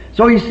are.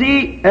 So you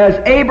see, as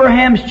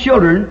Abraham's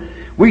children,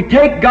 we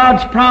take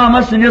God's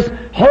promise and just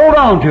hold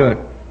on to it.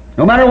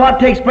 No matter what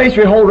takes place,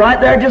 we hold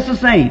right there just the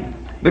same.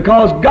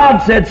 Because God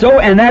said so,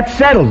 and that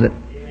settles it.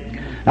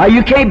 Now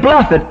you can't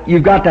bluff it.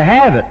 You've got to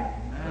have it.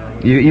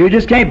 You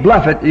just can't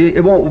bluff it.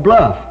 It won't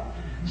bluff.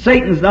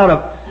 Satan's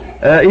not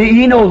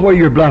he knows whether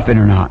you're bluffing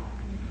or not.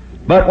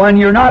 But when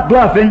you're not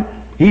bluffing,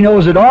 he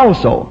knows it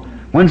also.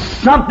 When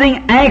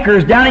something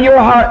anchors down in your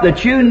heart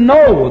that you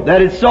know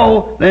that it's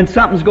so, then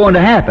something's going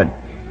to happen.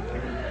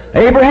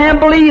 Abraham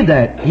believed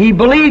that. He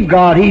believed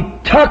God. He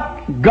took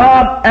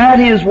God at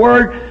His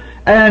word,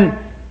 and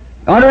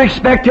under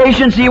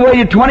expectations he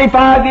waited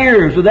 25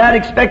 years with that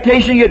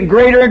expectation getting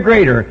greater and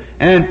greater.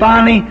 And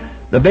finally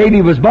the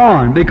baby was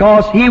born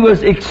because he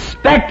was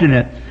expecting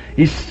it.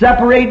 He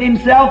separated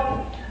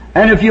himself,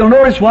 and if you'll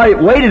notice what he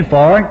waited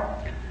for,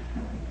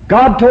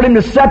 God told him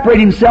to separate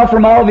himself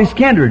from all of his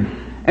kindred.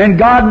 And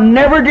God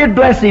never did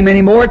bless him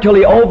anymore till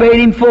he obeyed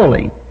Him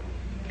fully.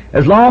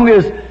 As long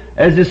as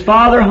his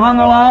father hung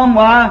along,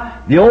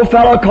 why, the old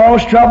fellow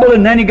caused trouble,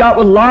 and then he got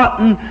with Lot,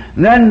 and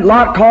then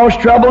Lot caused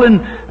trouble,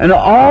 and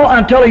all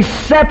until he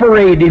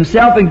separated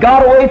himself and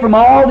got away from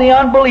all the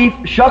unbelief,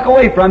 shuck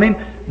away from him.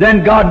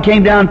 Then God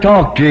came down and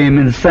talked to him,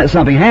 and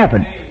something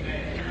happened.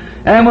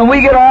 And when we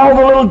get all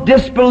the little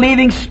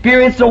disbelieving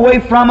spirits away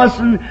from us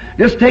and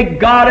just take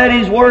God at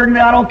His word, and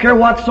I don't care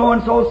what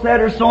so-and-so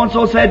said or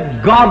so-and-so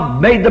said,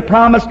 God made the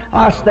promise,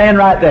 I stand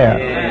right there.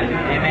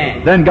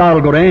 Amen. Then God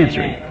will go to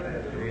answer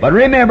him. But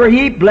remember,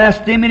 He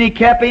blessed him and He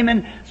kept him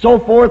and so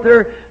forth,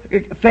 or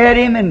fed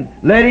him and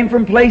led him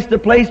from place to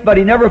place, but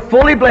He never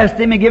fully blessed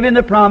him and gave him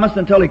the promise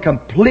until he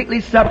completely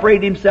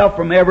separated himself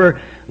from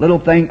every little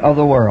thing of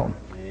the world.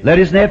 Let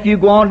his nephew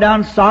go on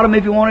down Sodom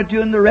if he wanted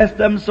to, and the rest of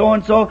them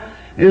so-and-so.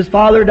 His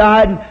father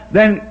died, and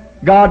then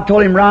God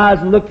told him, rise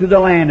and look through the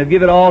land and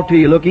give it all to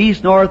you. Look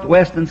east, north,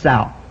 west, and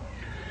south.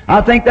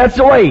 I think that's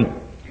the way.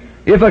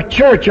 If a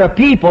church or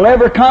people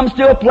ever comes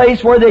to a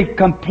place where they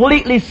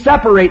completely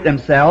separate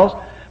themselves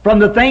from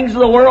the things of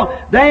the world,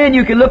 then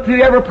you can look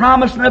through every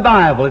promise in the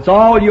Bible. It's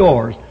all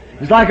yours.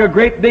 It's like a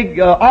great big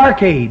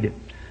arcade.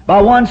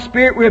 By one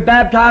Spirit we're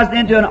baptized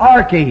into an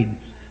arcade.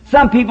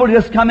 Some people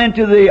just come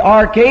into the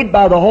arcade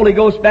by the Holy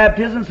Ghost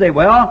baptism and say,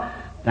 well,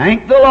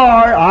 thank the Lord,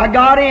 I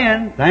got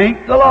in.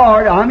 Thank the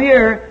Lord, I'm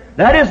here.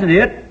 That isn't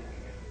it.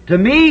 To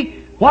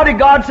me, what did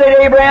God say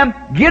to Abraham?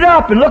 Get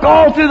up and look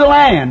all through the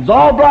land. It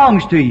all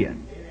belongs to you.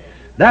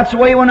 That's the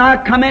way when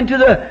I come into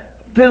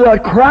the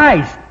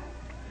Christ,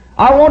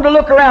 I want to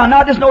look around,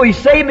 not just know He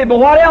saved me, but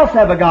what else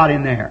have I got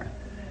in there?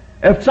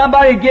 If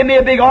somebody would give me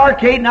a big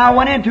arcade and I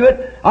went into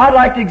it, I'd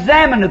like to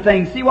examine the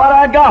thing, see what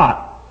I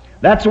got.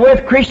 That's the way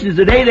with Christians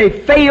today. They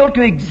fail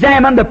to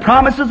examine the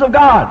promises of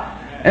God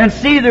and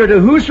see that to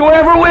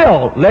whosoever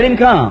will, let him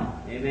come.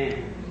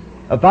 Amen.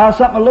 If I was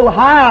something a little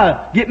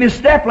high, get me a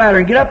step ladder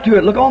and get up to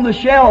it, look on the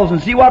shelves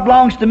and see what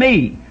belongs to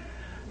me.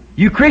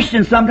 You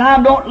Christians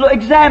sometimes don't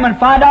examine,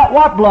 find out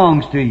what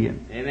belongs to you.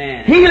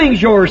 Amen.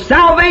 Healing's yours,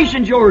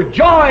 salvation's yours,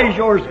 joy is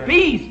yours,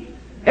 peace.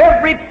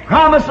 Every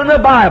promise in the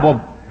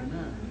Bible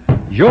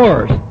is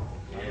yours.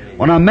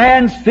 When a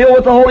man's filled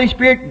with the Holy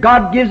Spirit,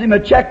 God gives him a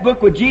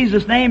checkbook with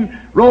Jesus' name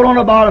wrote on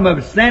the bottom of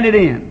it. Send it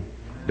in.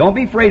 Don't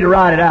be afraid to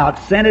write it out.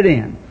 Send it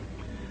in.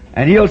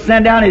 And He'll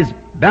send down His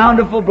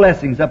bountiful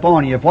blessings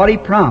upon you of what He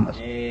promised.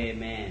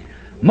 Amen.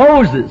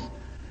 Moses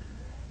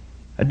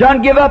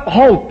done give up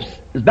hopes.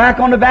 Was back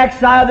on the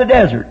backside of the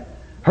desert,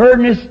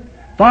 herding his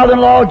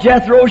father-in-law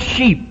Jethro's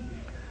sheep.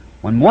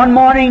 When one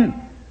morning,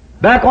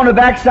 back on the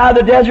backside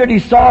of the desert, he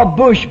saw a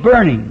bush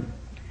burning.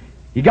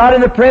 He got in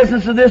the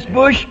presence of this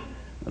bush,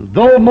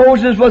 though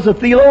Moses was a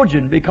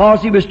theologian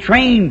because he was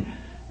trained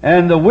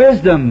in the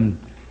wisdom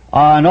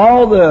and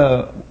all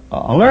the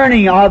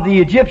learning of the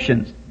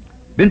Egyptians.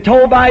 Been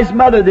told by his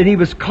mother that he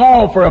was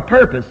called for a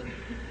purpose.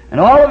 And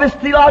all of his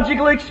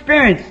theological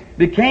experience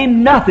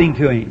became nothing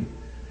to him.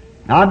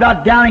 Now, I'm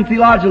not downing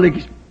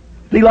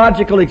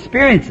theological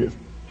experiences,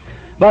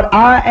 but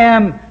I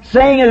am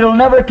saying it'll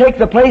never take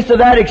the place of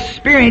that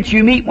experience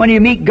you meet when you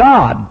meet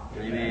God.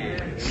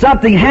 Amen.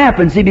 Something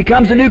happens. He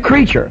becomes a new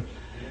creature.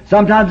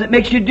 Sometimes it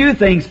makes you do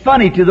things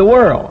funny to the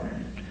world.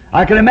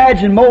 I can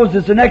imagine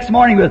Moses the next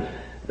morning with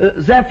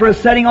Zephyrus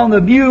sitting on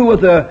the mule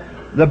with the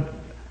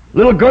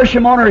little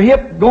Gershom on her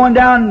hip going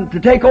down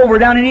to take over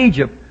down in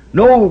Egypt.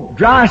 No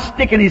dry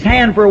stick in his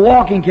hand for a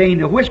walking cane.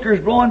 The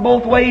whiskers blowing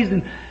both ways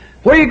and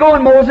Where are you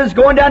going, Moses?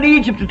 Going down to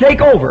Egypt to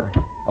take over.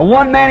 A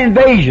one-man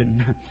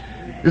invasion.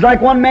 It's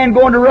like one man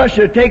going to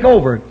Russia to take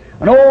over.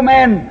 An old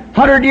man,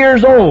 100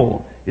 years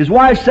old. His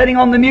wife sitting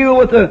on the mule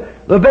with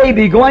the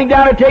baby, going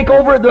down to take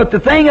over. The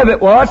thing of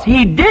it was,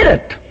 he did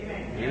it.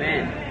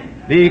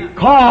 Amen.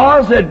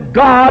 Because that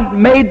God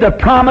made the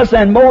promise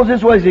and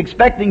Moses was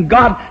expecting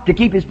God to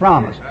keep His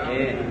promise.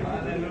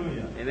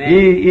 Amen.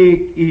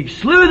 He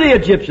slew the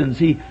Egyptians.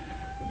 He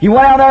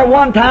went out there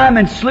one time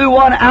and slew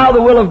one out of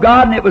the will of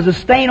God, and it was a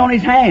stain on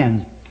his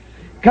hands.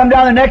 Come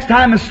down the next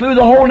time and slew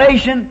the whole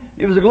nation,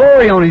 it was a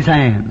glory on his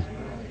hands.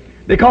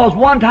 Because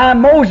one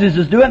time Moses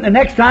is doing it, and the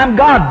next time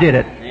God did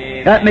it.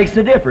 Amen. That makes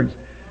the difference.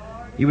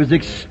 He was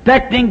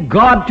expecting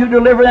God to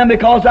deliver them,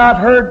 because I've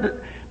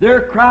heard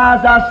their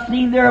cries, I've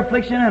seen their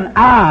affliction, and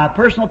I,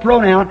 personal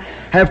pronoun,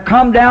 have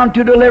come down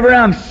to deliver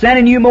them. I'm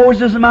sending you,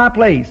 Moses, in my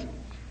place.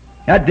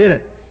 That did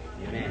it.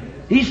 Amen.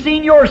 He's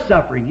seen your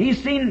suffering.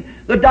 He's seen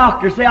the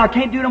doctor say, I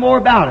can't do no more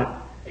about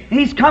it.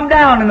 He's come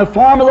down in the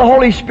form of the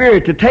Holy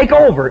Spirit to take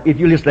over if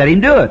you just let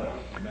Him do it.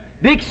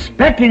 Be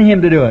expecting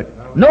Him to do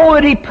it. Know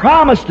that He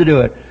promised to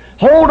do it.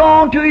 Hold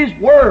on to His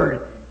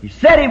Word. He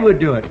said He would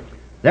do it.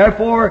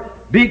 Therefore,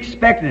 be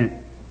expecting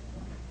it.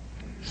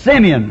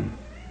 Simeon,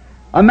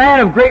 a man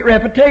of great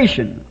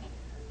reputation.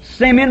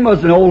 Simeon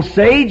was an old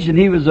sage, and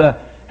he was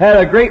had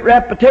a great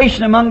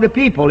reputation among the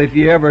people, if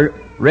you ever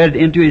read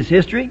into his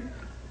history.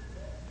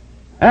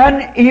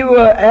 And he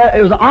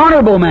was an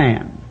honorable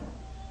man.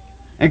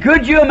 And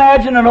could you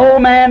imagine an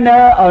old man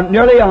there,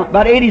 nearly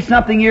about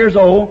 80-something years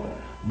old,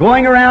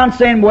 going around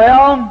saying,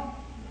 well,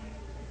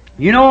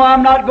 you know,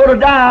 I'm not going to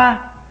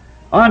die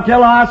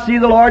until I see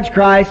the Lord's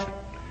Christ.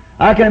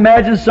 I can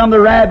imagine some of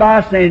the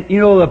rabbis saying, you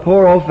know, the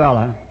poor old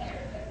fella.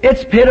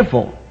 It's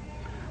pitiful.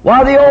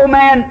 While the old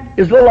man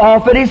is a little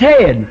off at his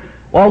head,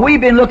 while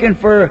we've been looking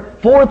for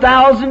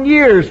 4,000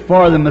 years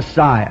for the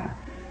Messiah.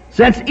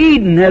 Since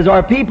Eden has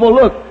our people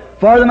looked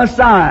for the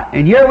Messiah.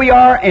 And here we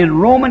are in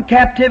Roman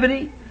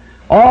captivity.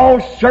 All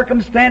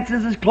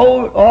circumstances is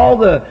closed. All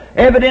the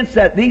evidence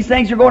that these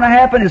things are going to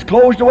happen is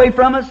closed away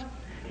from us.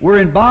 We're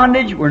in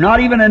bondage. We're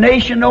not even a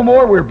nation no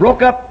more. We're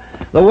broke up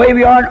the way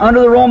we are under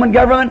the Roman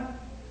government.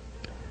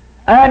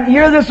 And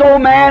here this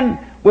old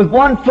man with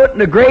one foot in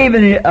the grave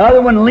and the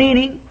other one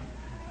leaning.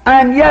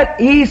 And yet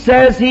he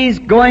says he's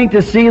going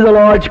to see the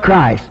Lord's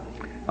Christ.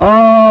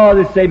 Oh,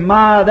 they say,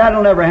 my,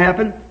 that'll never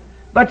happen.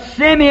 But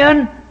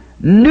Simeon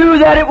knew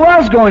that it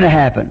was going to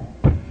happen.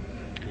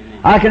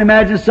 I can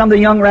imagine some of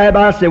the young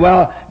rabbis say,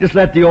 well, just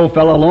let the old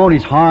fellow alone.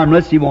 He's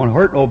harmless. He won't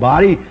hurt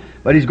nobody.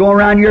 But he's going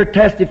around here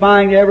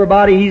testifying to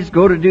everybody he's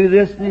going to do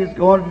this and he's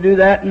going to do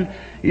that and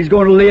he's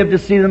going to live to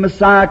see the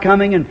Messiah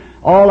coming and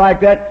all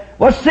like that.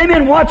 Well,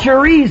 Simeon, what's your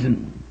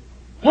reason?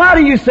 Why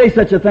do you say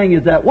such a thing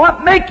as that?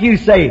 What make you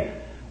say?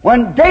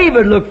 When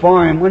David looked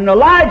for him, when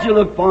Elijah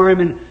looked for him,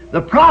 and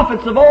the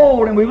prophets of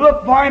old, and we've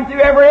looked for him through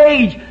every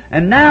age,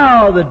 and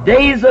now the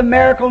days of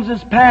miracles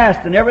is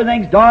past and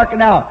everything's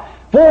darkened out.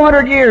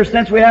 400 years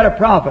since we had a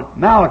prophet,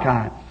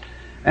 Malachi.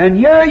 And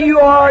here you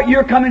are,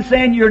 you're coming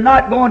saying you're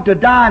not going to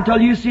die until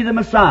you see the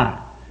Messiah.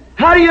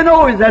 How do you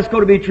know that's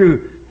going to be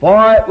true?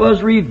 For it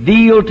was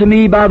revealed to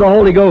me by the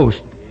Holy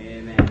Ghost.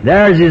 Amen.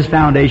 There's His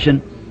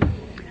foundation.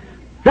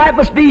 That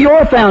must be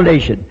your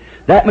foundation.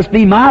 That must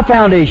be my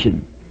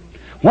foundation.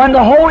 When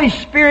the Holy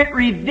Spirit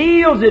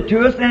reveals it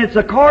to us and it's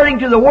according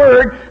to the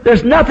Word,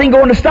 there's nothing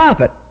going to stop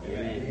it.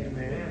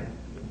 Amen.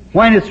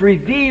 When it's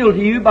revealed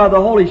to you by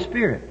the Holy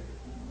Spirit.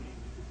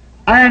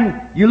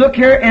 And you look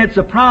here and it's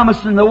a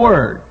promise in the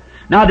Word.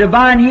 Now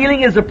divine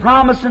healing is a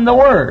promise in the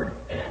Word.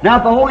 Now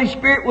if the Holy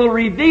Spirit will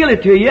reveal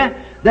it to you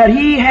that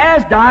He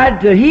has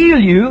died to heal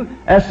you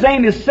as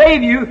same as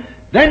save you,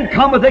 then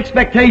come with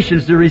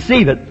expectations to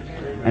receive it.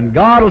 And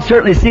God will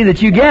certainly see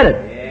that you get it.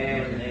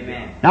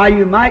 Amen. Now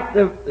you might,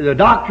 the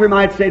doctor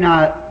might say,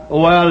 now,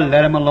 well,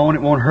 let him alone,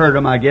 it won't hurt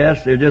him, I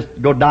guess. They'll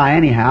just go die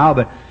anyhow.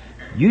 But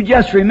you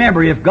just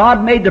remember, if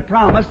God made the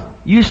promise,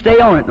 you stay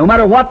on it. No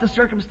matter what the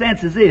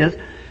circumstances is.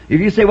 If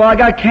you say, well, I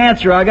got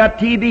cancer, I got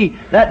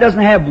TB, that doesn't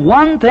have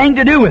one thing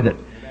to do with it.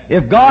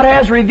 If God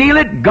has revealed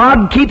it,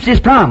 God keeps His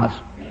promise.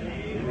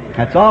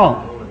 That's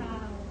all.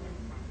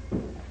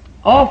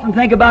 Often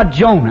think about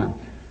Jonah.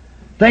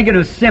 Thinking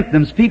of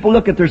symptoms, people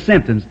look at their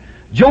symptoms.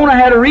 Jonah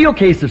had a real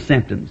case of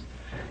symptoms.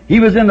 He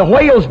was in the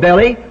whale's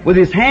belly with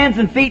his hands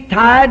and feet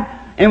tied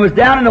and was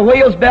down in the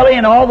whale's belly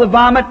and all the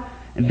vomit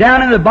and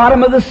down in the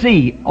bottom of the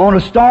sea on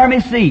a stormy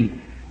sea.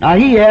 Now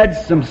he had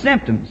some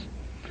symptoms.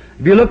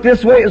 If you look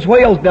this way, it's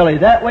whale's belly.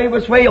 That way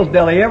was whale's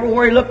belly.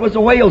 Everywhere he looked was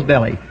a whale's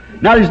belly.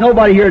 Now there's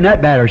nobody here in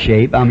that bad a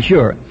shape, I'm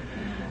sure.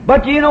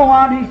 But do you know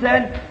what he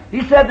said?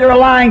 He said they're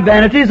lying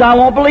vanities. I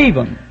won't believe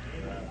them.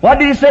 What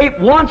did he say?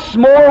 Once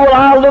more will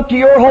I look to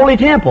your holy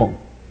temple.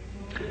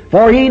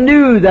 For he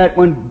knew that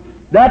when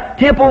that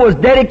temple was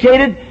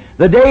dedicated,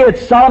 the day that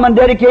Solomon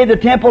dedicated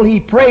the temple, he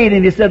prayed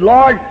and he said,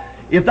 Lord,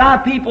 if thy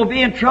people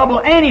be in trouble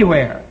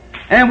anywhere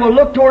and will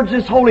look towards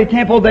this holy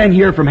temple, then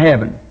hear from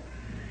heaven.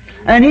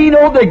 And he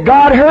knew that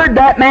God heard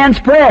that man's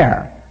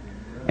prayer.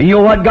 And you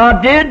know what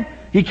God did?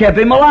 He kept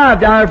him alive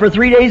down there for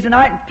 3 days and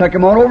night and took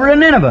him on over to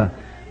Nineveh.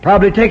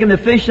 Probably taking the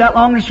fish that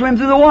long to swim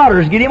through the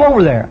waters, get him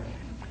over there.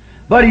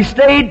 But he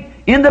stayed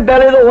in the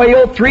belly of the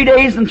whale 3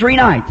 days and 3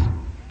 nights.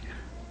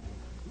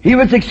 He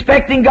was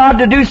expecting God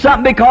to do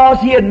something because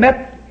he had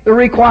met the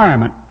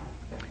requirement.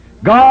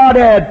 God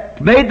had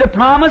made the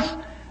promise,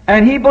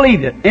 and he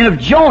believed it. And if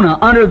Jonah,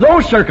 under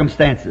those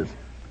circumstances,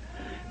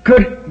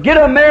 could get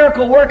a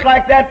miracle work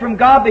like that from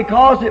God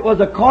because it was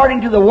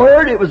according to the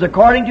Word, it was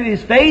according to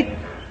his faith,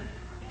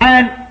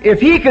 and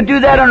if he could do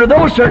that under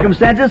those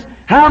circumstances,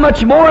 how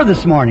much more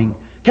this morning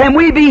can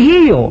we be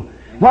healed?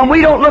 When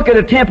we don't look at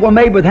a temple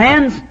made with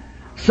hands,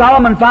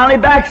 Solomon finally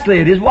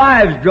backslid. His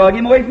wives drug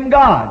him away from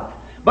God.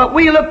 But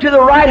we look to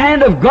the right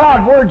hand of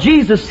God where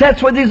Jesus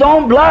sits with his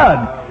own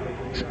blood,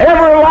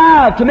 ever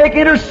alive to make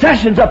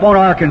intercessions upon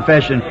our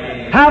confession.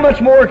 How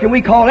much more can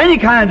we call any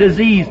kind of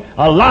disease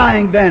a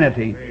lying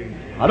vanity?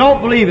 I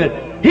don't believe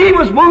it. He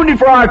was wounded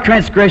for our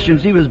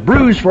transgressions. He was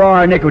bruised for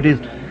our iniquities.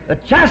 The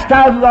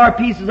chastisement of our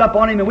peace is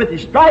upon him, and with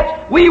his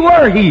stripes we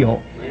were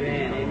healed.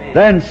 Amen.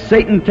 Then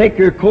Satan, take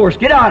your course.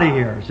 Get out of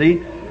here,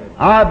 see?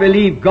 I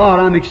believe God.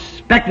 I'm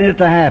expecting it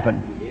to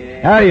happen.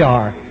 There you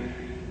are.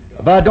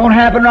 If it don't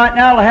happen right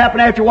now, it'll happen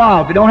after a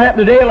while. If it don't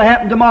happen today, it'll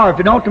happen tomorrow. If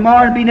it don't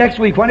tomorrow, it'll be next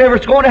week. Whenever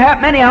it's going to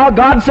happen anyhow,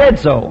 God said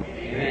so.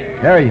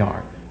 Amen. There you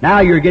are.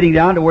 Now you're getting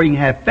down to where you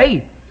can have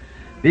faith.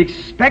 Be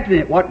expecting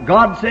it. What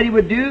God said He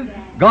would do,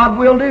 God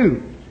will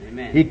do.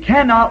 Amen. He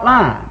cannot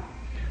lie.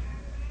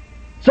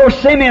 So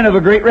Simeon of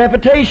a great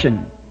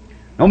reputation.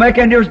 Don't make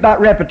any difference about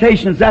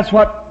reputations. That's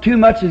what too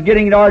much is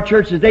getting into our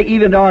churches today,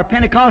 even to our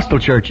Pentecostal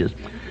churches.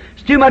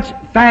 It's too much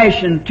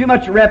fashion, too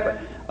much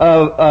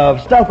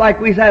stuff like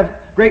we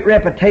have great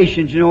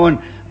reputations, and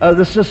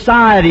the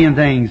society and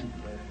things.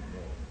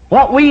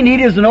 What we need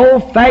is an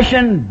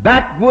old-fashioned,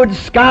 backwoods,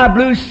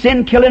 sky-blue,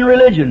 sin-killing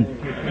religion.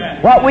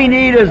 What we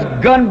need is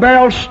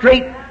gun-barrel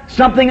straight,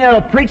 something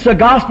that'll preach the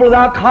gospel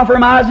without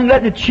compromising,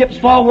 letting the chips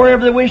fall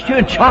wherever they wish to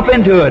and chop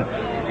into it.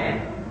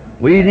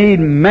 We need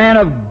man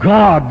of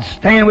God,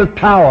 stand with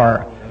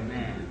power.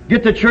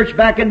 Get the church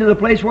back into the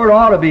place where it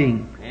ought to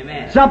be.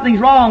 Amen. Something's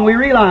wrong, we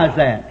realize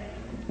that.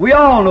 We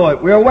all know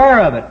it, we're aware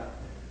of it.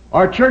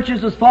 Our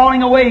churches is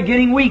falling away,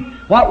 getting weak.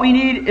 What we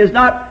need is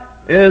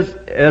not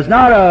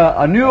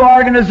a new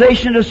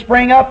organization to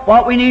spring up.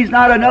 What we need is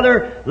not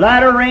another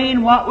latter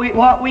rain.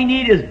 What we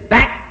need is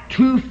back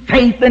to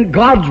faith in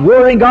God's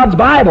Word and God's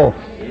Bible.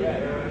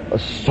 A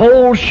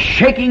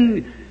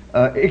soul-shaking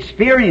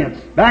experience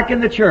back in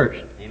the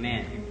church.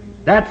 Amen.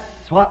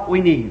 That's what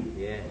we need.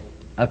 Yes.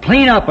 A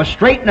clean up, a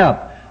straighten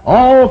up,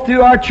 all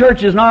through our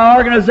churches and our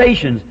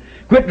organizations.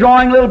 Quit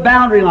drawing little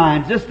boundary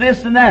lines, just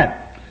this and that.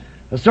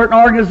 A certain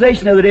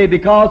organization the other day,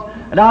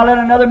 and I let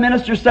another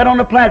minister sit on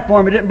the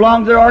platform. It didn't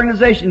belong to their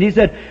organization. He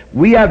said,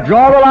 "We have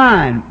drawn a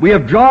line. We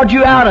have drawed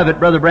you out of it,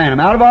 Brother Branham,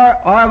 out of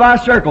our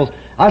circles."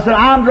 I said,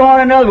 "I'm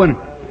drawing another one.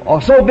 Oh,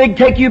 so big,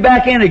 take you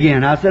back in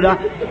again." I said,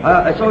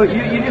 "So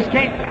you just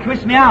can't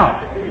twist me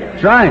out."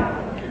 That's right.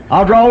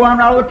 I'll draw one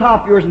right over the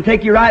top of yours and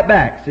take you right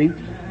back. See,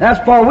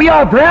 that's for we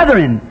are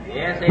brethren.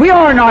 Yes, we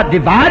are not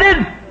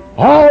divided.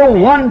 All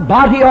one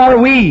body are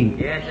we.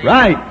 Yes,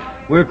 right.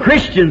 We're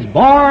Christians,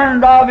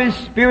 born of His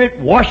Spirit,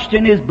 washed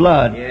in His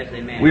blood. Yes,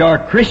 amen. We are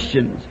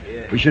Christians.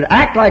 Yes. We should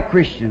act like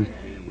Christians.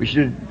 We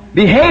should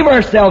behave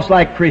ourselves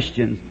like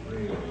Christians.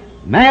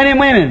 Men and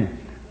women,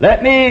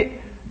 let me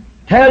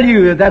tell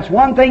you that that's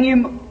one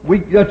thing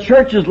the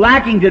church is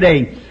lacking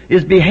today,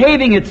 is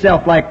behaving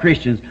itself like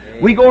Christians.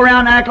 We go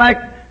around and act like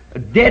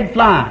dead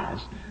flies.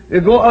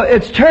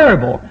 It's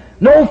terrible.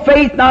 No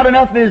faith, not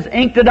enough is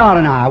ink to dot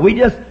an I. We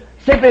just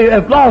simply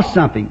have lost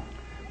something.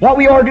 What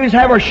we ought to do is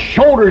have our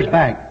shoulders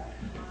back.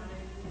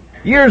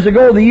 Years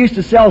ago, they used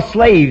to sell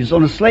slaves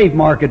on the slave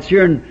markets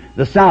here in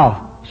the South,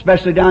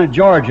 especially down in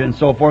Georgia and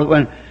so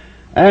forth.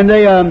 And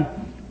they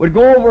would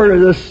go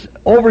over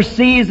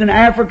overseas in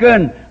Africa,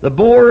 and the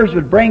Boers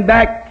would bring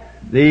back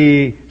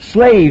the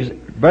slaves,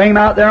 bring them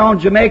out there on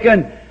Jamaica,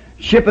 and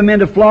ship them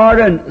into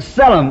Florida and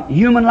sell them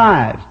human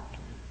lives.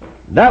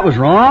 That was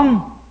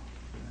wrong.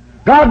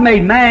 God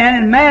made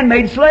man, and man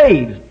made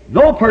slaves.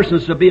 No person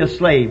should be a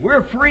slave.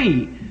 We're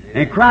free.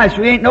 In Christ,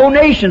 we ain't no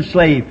nation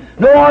slave,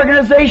 no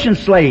organization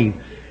slave.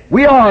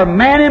 We are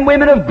men and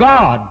women of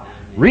God.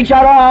 Reach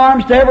out our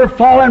arms to every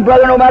fallen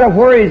brother, no matter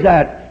where he's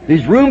at.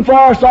 There's room for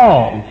us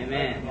all.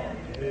 Amen.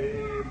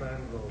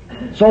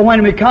 So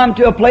when we come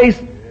to a place,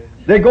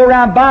 they go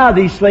around buy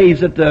these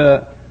slaves at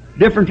the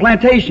different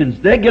plantations.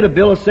 They'd get a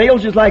bill of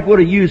sales just like would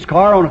a used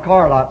car on a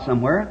car lot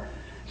somewhere.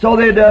 So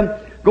they'd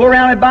go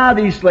around and buy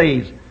these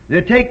slaves.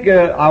 They'd take,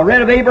 I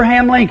read of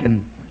Abraham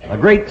Lincoln, a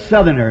great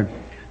Southerner,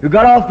 who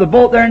got off the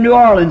boat there in New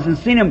Orleans and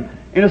seen him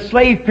in a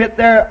slave pit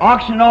there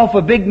auctioning off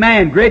a big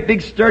man, great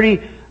big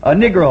sturdy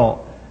Negro.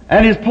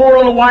 And his poor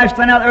little wife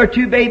standing out there with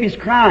two babies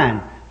crying,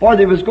 for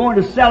they was going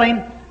to sell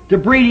him to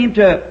breed him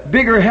to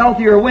bigger,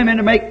 healthier women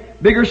to make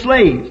bigger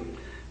slaves.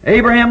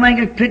 Abraham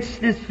Lincoln clenched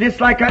his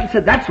fist like that and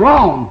said, "That's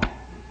wrong.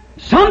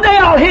 Someday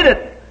I'll hit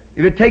it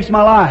if it takes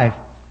my life."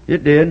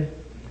 It did.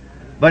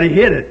 But he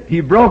hit it.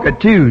 He broke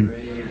it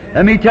too.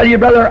 Let me tell you,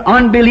 brother,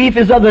 unbelief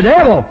is of the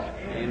devil.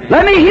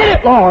 Let me hit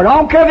it, Lord. I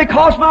don't care if it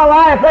costs my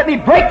life. Let me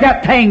break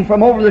that thing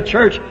from over the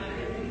church.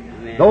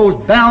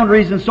 Those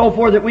boundaries and so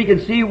forth that we can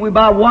see, we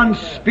by one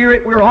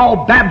Spirit, we're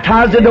all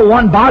baptized into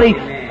one body.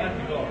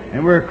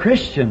 And we're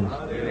Christians.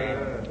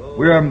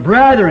 We're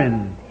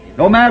brethren.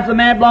 No matter if the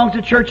man belongs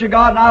to the Church of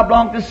God and I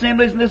belong to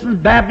Assemblies and this is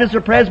Baptist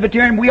or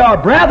Presbyterian, we are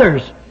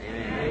brothers.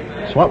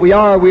 That's what we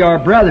are. We are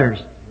brothers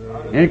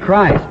in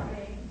Christ.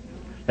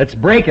 Let's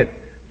break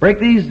it. Break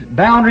these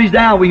boundaries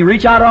down. We can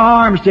reach out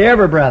our arms to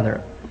every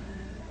brother.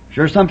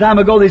 Sure, some time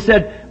ago they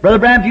said, Brother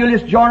Branham, if you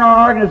just join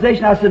our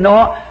organization. I said,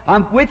 no,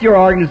 I'm with your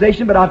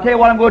organization, but I'll tell you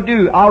what I'm going to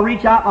do. I'll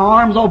reach out my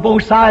arms on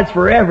both sides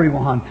for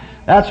everyone.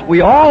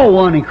 We all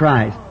one in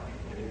Christ.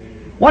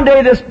 One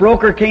day this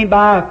broker came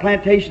by a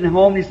plantation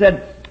home and he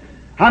said,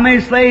 how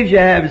many slaves you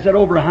have? He said,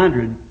 over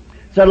 100. He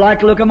said, I'd like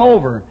to look them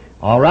over.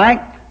 All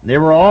right. They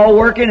were all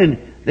working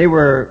and they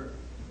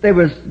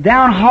was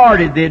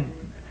downhearted.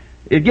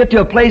 They'd get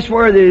to a place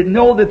where they'd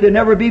know that they'd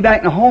never be back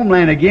in the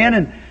homeland again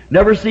and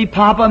never see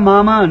Papa and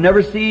Mama and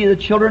never see the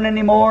children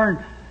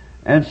anymore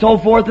and so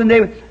forth. And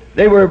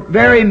they were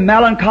very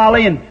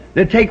melancholy and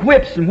they'd take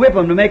whips and whip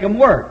them to make them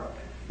work.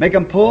 Make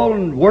them pull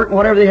and work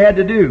whatever they had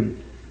to do.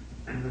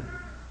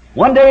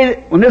 One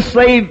day when this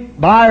slave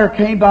buyer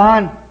came by,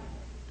 and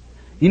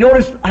you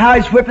notice how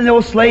he's whipping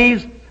those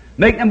slaves,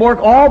 making them work,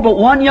 all but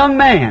one young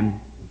man.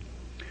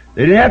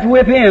 They didn't have to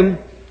whip him.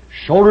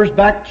 Shoulders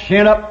back,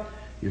 chin up.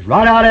 He's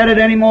right out at it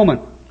any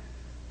moment.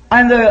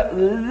 And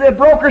the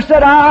broker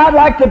said, I'd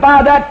like to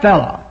buy that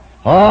fella.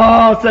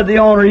 Oh, said the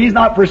owner, he's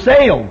not for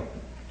sale.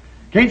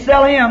 Can't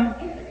sell him.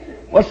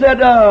 Well,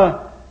 said,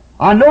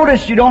 I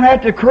noticed you don't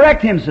have to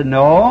correct him. Said,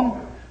 no.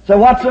 Said,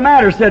 what's the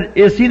matter? Said,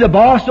 is he the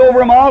boss over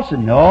them all? Said,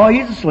 no,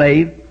 he's a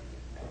slave.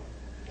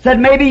 Said,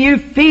 maybe you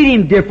feed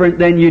him different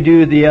than you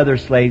do the other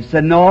slaves.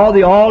 Said, no,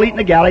 they all eat in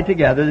the galley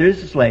together.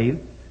 There's a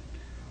slave.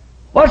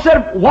 Well, I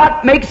said,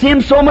 what makes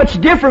him so much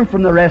different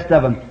from the rest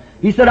of them?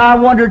 He said, I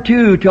wondered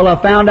too, till I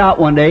found out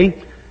one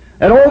day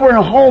that over in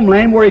a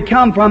homeland where he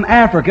come from,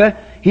 Africa,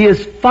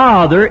 his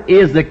father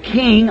is the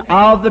king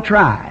of the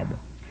tribe.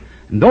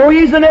 And though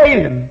he's an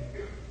alien,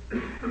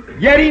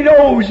 yet he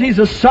knows he's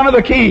the son of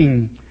a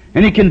king,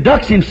 and he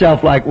conducts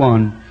himself like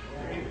one.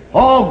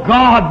 Oh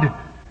God!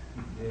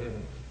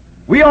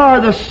 We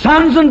are the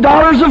sons and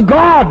daughters of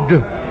God,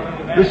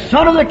 the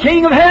son of the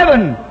King of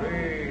heaven.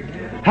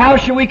 How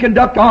shall we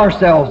conduct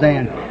ourselves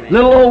then?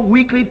 Little old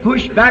weakly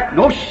pushed back?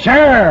 No,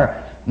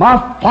 sir. My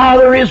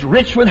Father is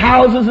rich with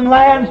houses and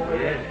lands.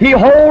 He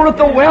holdeth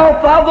the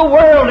wealth of the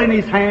world in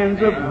His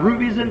hands, of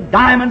rubies and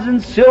diamonds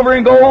and silver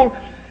and gold.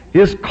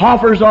 His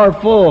coffers are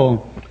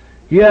full.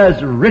 He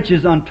has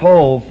riches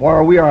untold,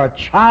 for we are a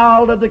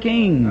child of the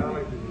King.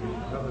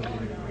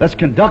 Let's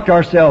conduct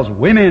ourselves.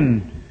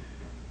 Women,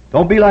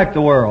 don't be like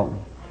the world.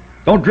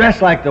 Don't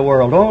dress like the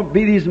world. Don't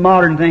be these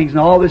modern things and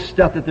all this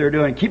stuff that they're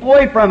doing. Keep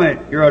away from it.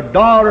 You're a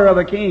daughter of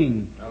a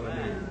king.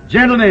 Amen.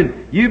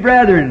 Gentlemen, you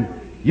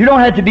brethren, you don't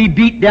have to be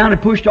beat down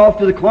and pushed off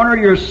to the corner.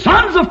 You're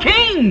sons of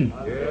king.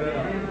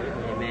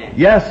 Amen.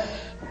 Yes.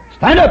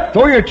 Stand up.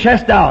 Throw your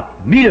chest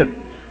out. Meet it.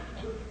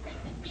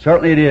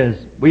 Certainly it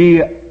is.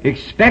 We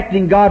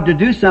expecting God to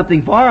do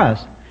something for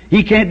us.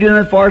 He can't do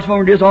nothing for us when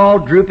we're just all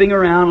drooping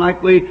around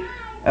like we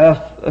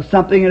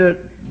something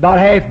about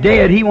half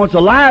dead. He wants a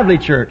lively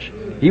church.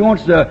 He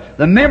wants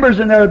the members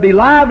in there to be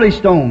lively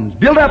stones,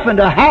 built up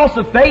into a house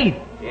of faith.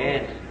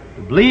 Yes.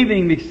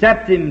 Believing Him,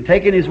 accepting Him,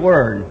 taking His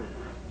word.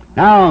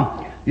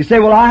 Now, you say,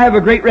 well, I have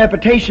a great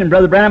reputation,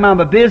 Brother Branham. I'm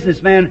a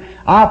businessman.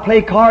 I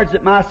play cards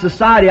at my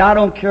society. I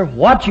don't care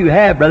what you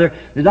have, brother.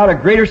 There's not a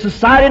greater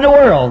society in the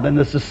world than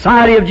the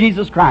society of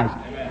Jesus Christ.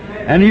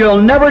 Amen. And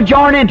you'll never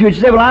join into it.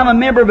 You say, well, I'm a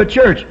member of a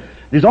church.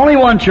 There's only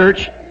one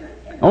church,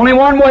 only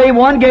one way,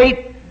 one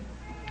gate.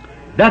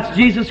 That's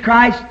Jesus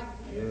Christ.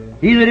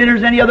 He that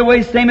enters any other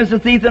way, same as a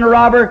thief and a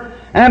robber.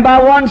 And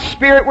by one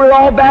Spirit, we're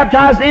all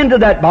baptized into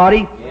that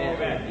body.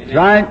 That's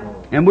right.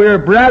 And we're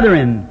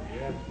brethren.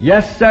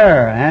 Yes,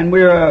 sir. And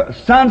we're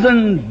sons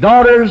and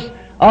daughters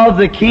of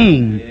the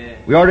King.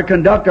 We are to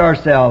conduct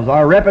ourselves.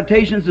 Our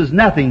reputations is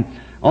nothing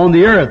on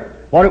the earth.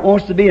 What it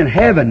wants to be in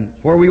heaven,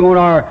 where we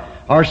want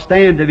our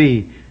stand to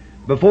be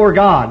before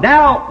God.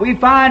 Now, we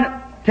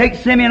take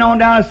Simeon on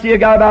down. I see I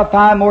got about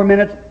 5 more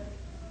minutes.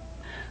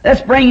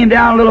 Let's bring him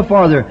down a little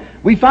farther.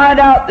 We find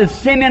out that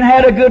Simeon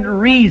had a good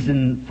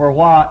reason for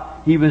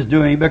what he was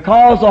doing,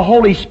 because the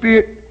Holy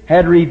Spirit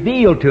had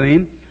revealed to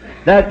him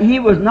that he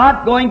was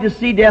not going to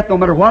see death no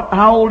matter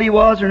how old he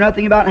was, or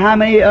nothing about how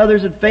many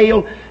others had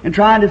failed in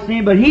trying to see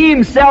him, but he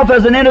himself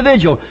as an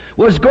individual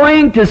was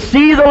going to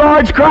see the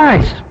Lord's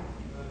Christ.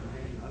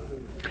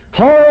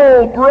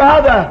 Oh,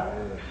 brother,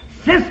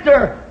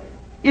 sister,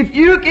 if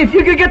you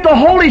could get the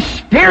Holy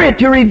Spirit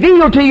to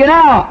reveal to you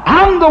now,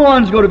 I'm the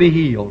one's going to be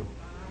healed.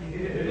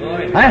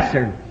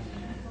 Pastor,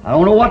 I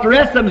don't know what the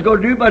rest of them's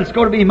going to do, but it's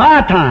going to be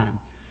my time.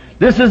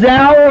 This is the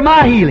hour of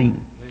my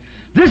healing.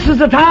 This is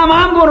the time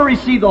I'm going to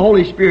receive the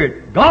Holy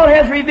Spirit. God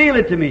has revealed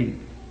it to me.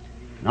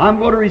 I'm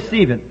going to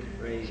receive it.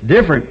 It's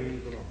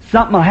different.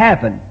 Something will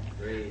happen.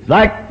 It's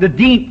like the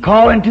deep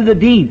calling to the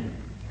deep.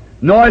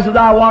 Noise of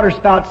thy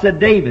waterspout, said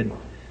David.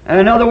 And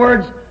in other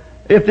words,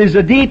 if there's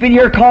a deep in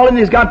your calling,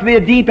 there's got to be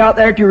a deep out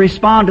there to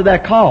respond to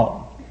that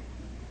call.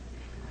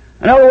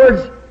 In other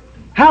words,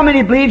 how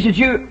many believes that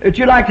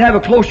you'd like to have a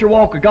closer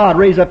walk with God?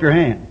 Raise up your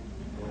hand.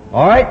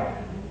 All right?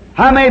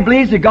 How many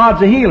believes that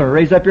God's a healer?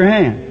 Raise up your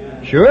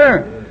hand.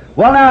 Sure.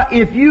 Well, now,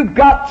 if you've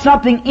got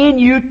something in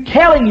you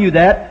telling you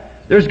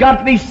that, there's got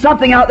to be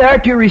something out there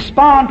to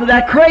respond to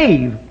that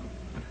crave.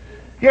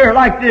 Here,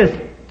 like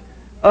this.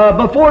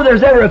 Before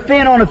there's ever a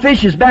fin on a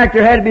fish's back,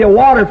 there had to be a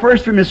water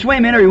first for him to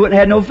swim in, or he wouldn't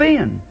have had no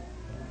fin.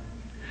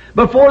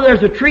 Before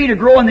there's a tree to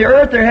grow in the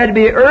earth, there had to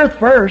be earth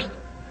first,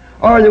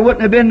 or there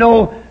wouldn't have been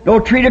no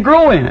tree to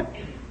grow in it.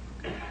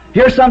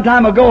 Here, some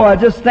time ago, I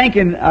was just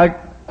thinking, I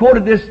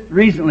quoted this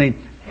recently,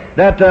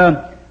 that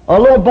a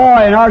little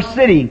boy in our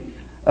city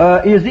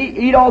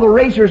eat all the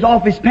erasers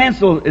off his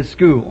pencil at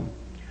school.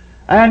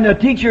 And the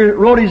teacher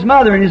wrote his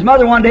mother, and his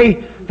mother one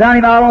day found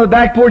him out on the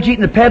back porch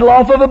eating the pedal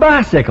off of a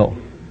bicycle.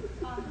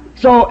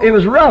 So it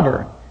was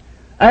rubber.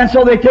 And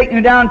so they take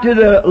him down to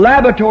the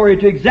laboratory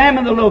to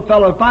examine the little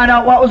fellow, find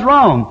out what was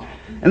wrong.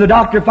 And the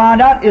doctor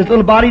found out his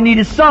little body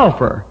needed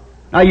sulfur.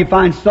 Now you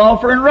find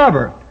sulfur in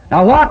rubber.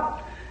 Now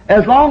what?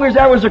 As long as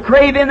there was a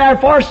crave in there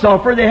for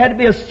sulfur, there had to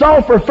be a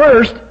sulfur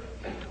first.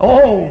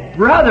 Oh,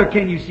 brother,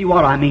 can you see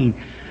what I mean?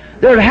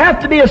 There'd have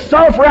to be a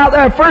sulfur out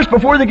there first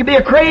before there could be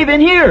a crave in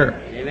here.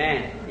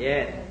 Amen.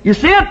 Yes. You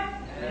see it?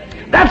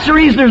 That's the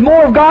reason there's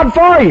more of God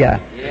for you.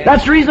 Yes.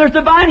 That's the reason there's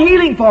divine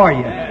healing for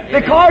you.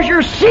 Because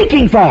you're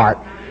seeking for it.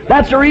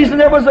 That's the reason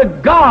there was a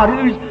God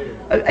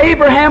whose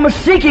Abraham was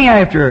seeking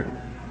after,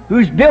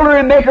 whose builder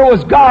and maker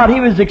was God. He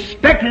was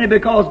expecting it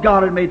because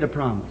God had made the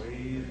promise.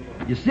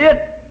 You see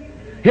it?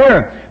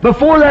 Here,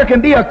 before there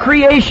can be a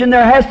creation,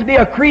 there has to be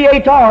a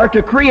creator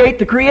to create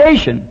the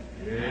creation.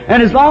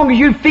 And as long as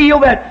you feel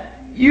that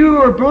you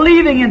are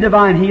believing in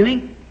divine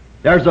healing,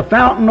 there's a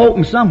fountain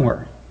open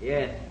somewhere.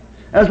 Yes.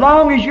 As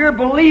long as you're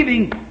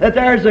believing that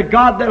there's a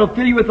God that'll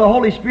fill you with the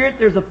Holy Spirit,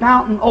 there's a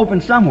fountain open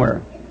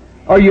somewhere.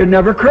 Or you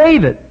never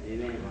crave it.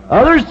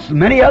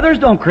 Many others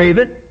don't crave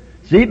it.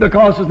 See,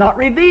 because it's not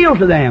revealed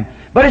to them.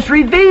 But it's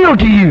revealed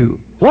to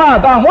you. Why?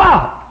 By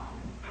what?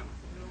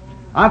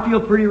 I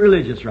feel pretty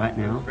religious right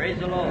now. Praise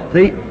the Lord.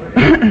 See?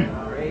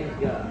 Praise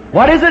God.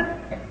 What is it?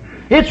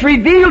 It's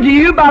revealed to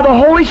you by the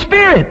Holy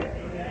Spirit.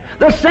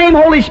 The same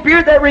Holy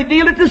Spirit that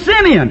revealed it to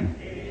Simeon.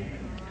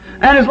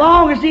 And as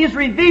long as He has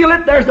revealed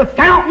it, there's a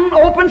fountain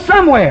open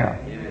somewhere.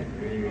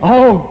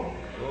 Oh,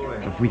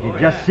 if we could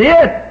just see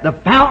it, the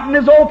fountain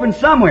is open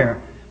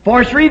somewhere.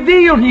 For it's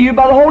revealed to you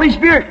by the Holy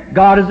Spirit.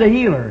 God is a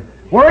healer.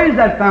 Where is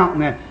that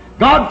fountain then?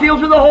 God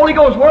fills with the Holy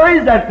Ghost. Where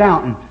is that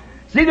fountain?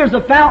 See, there's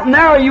a fountain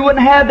there, or you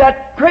wouldn't have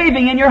that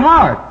craving in your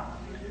heart.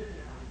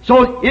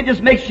 So it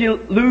just makes you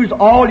lose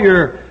all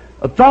your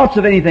thoughts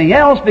of anything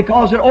else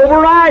because it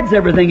overrides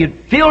everything.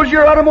 It fills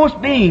your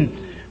uttermost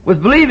being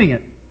with believing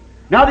it.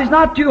 Now, there's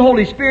not two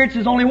Holy Spirits.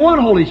 There's only one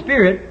Holy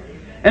Spirit.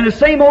 And the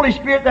same Holy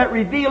Spirit that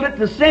revealed it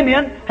to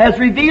Simeon has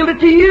revealed it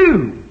to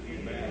you.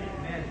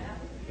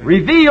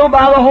 Revealed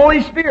by the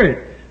Holy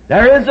Spirit.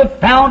 There is a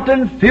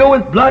fountain filled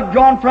with blood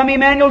drawn from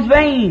Emmanuel's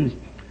veins.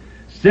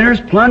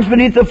 Sinners plunged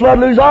beneath the flood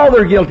lose all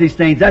their guilty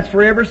stains. That's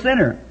forever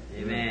sinner.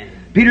 Amen.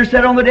 Peter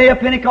said on the day of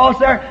Pentecost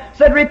there,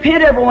 said,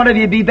 repent every one of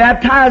you, be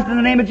baptized in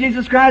the name of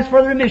Jesus Christ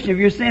for the remission of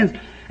your sins,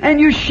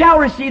 and you shall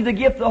receive the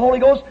gift of the Holy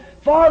Ghost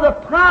for the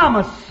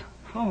promise.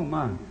 Oh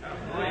my.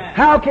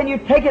 How can you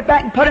take it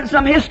back and put it in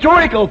some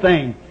historical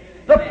thing?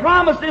 The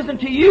promise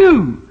isn't to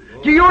you,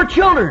 to your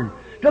children.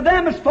 To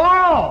them is far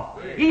off,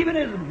 even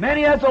as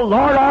many as the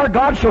Lord our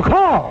God shall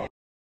call.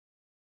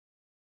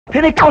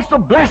 Pentecostal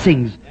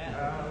blessings.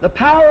 The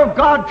power of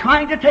God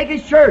trying to take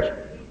His church.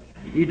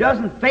 He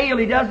doesn't fail.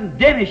 He doesn't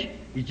diminish.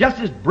 He's just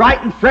as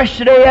bright and fresh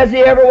today as He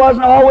ever was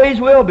and always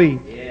will be.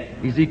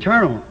 He's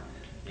eternal.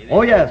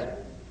 Oh yes.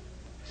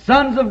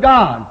 Sons of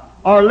God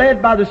are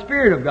led by the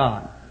Spirit of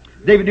God.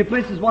 David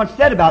Duplessis once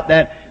said about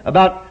that,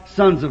 about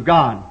sons of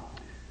God.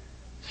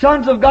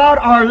 Sons of God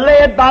are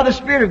led by the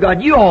Spirit of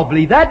God. You all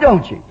believe that,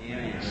 don't you?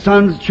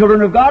 Sons,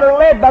 children of God are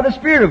led by the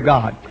Spirit of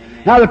God.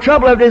 Now the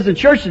trouble of it is in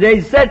church today,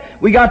 he said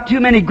we got too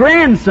many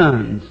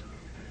grandsons.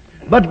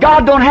 But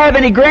God don't have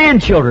any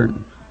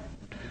grandchildren.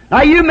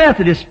 Now you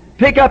Methodists,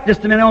 pick up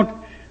just a minute.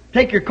 Don't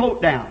take your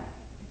coat down.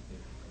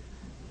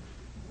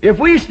 If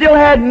we still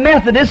had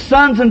Methodist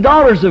sons and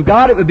daughters of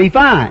God, it would be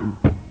fine.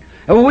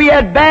 And when we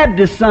had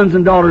Baptist sons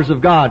and daughters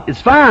of God,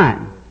 it's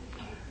fine.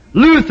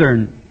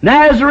 Lutheran,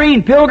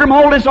 Nazarene, Pilgrim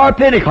Holiness, or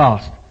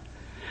Pentecost.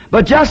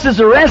 But just as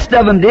the rest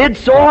of them did,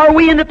 so are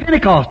we in the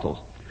Pentecostals.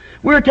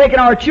 We're taking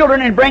our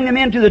children and bringing them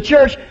into the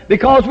church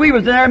because we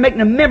was there making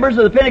them members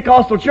of the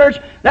Pentecostal church.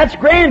 That's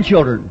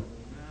grandchildren.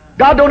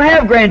 God don't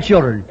have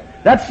grandchildren.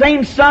 That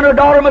same son or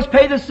daughter must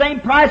pay the same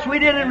price we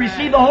did and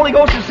receive the Holy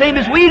Ghost the same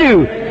as we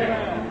do.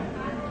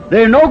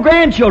 There are no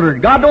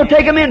grandchildren. God don't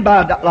take them in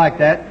like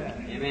that.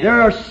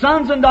 There are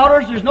sons and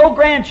daughters. There's no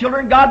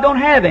grandchildren. God don't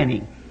have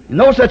any.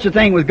 No such a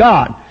thing with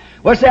God.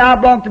 Well, say I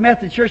belong to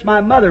Methodist Church. My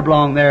mother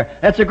belonged there.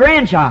 That's a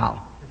grandchild.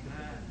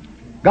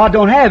 God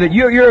don't have it.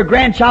 You're a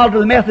grandchild to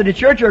the Methodist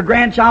Church or a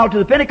grandchild to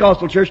the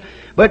Pentecostal Church,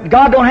 but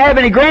God don't have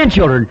any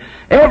grandchildren.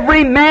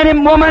 Every man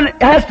and woman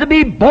has to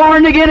be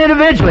born again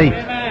individually.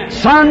 Amen.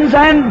 Sons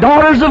and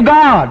daughters of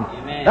God.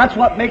 Amen. That's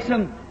what makes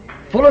them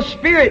full of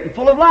spirit and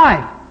full of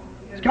life.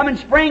 It's coming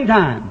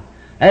springtime.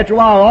 After a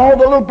while, all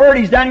the little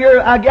birdies down here,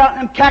 I got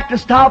them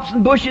cactus tops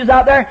and bushes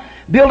out there,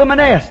 build them a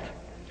nest.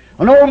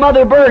 An old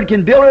mother bird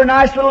can build her a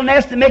nice little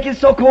nest and make it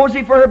so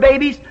cozy for her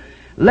babies,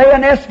 lay a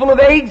nest full of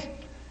eggs,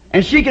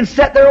 and she can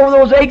sit there over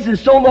those eggs and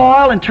sow the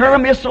oil and turn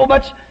them in so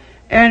much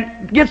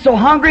and get so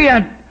hungry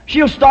and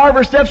she'll starve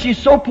herself. She's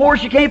so poor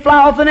she can't fly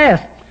off the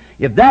nest.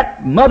 If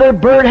that mother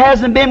bird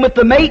hasn't been with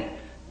the mate,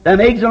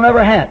 them eggs will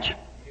never hatch.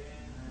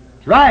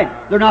 That's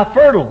right. They're not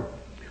fertile.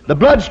 The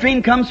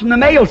bloodstream comes from the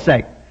male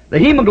sex, the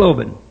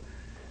hemoglobin.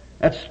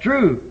 That's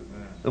true.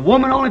 The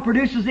woman only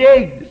produces the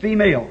egg, the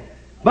female.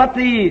 But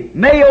the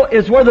male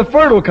is where the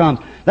fertile comes.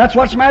 That's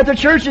what's the matter with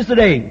the churches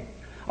today.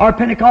 Our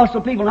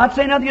Pentecostal people, not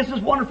saying nothing against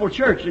this wonderful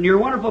church, and you're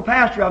a wonderful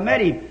pastor, I met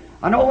him.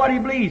 I know what he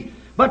believes.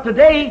 But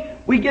today,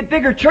 we get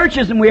bigger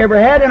churches than we ever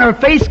had, and our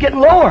faith's getting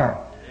lower.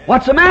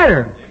 What's the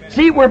matter?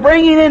 See, we're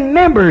bringing in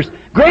members,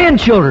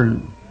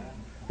 grandchildren.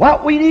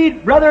 What we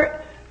need,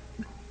 brother,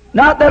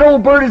 not that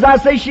old bird, as I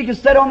say, she can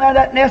sit on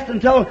that nest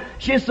until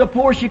she's so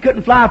poor she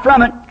couldn't fly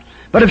from it.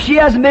 But if she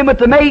hasn't been with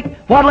the mate,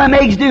 what'll them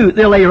eggs do?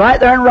 They'll lay right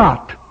there and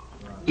rot.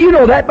 You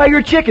know that by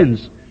your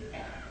chickens.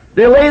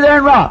 They'll lay there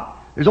and rot.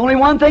 There's only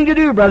one thing to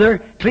do,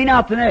 brother. Clean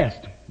out the nest.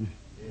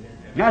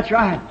 That's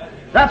right.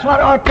 That's what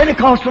our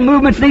Pentecostal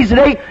movements needs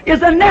today,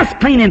 is a nest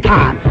cleaning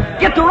time.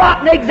 Get the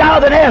rotten eggs out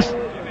of the nest.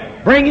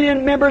 Bringing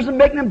in members and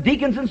making them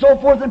deacons and so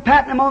forth and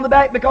patting them on the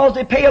back because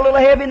they pay a little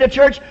heavy in the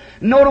church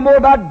and know no more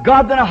about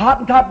God than a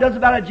Hottentot does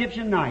about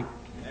Egyptian night.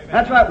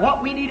 That's right.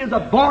 What we need is a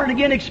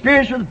born-again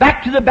experience with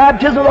back to the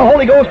baptism of the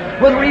Holy Ghost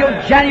with real,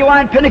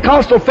 genuine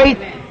Pentecostal faith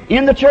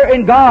in the church,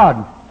 in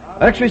God,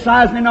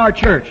 exercising in our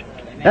church.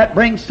 That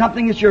brings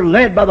something that you're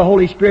led by the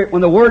Holy Spirit.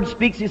 When the Word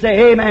speaks, you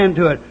say amen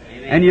to it,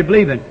 and you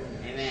believe it.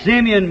 Amen.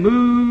 Simeon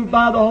moved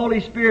by the Holy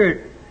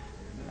Spirit.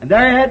 And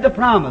there he had the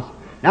promise.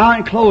 Now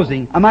in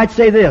closing, I might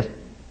say this.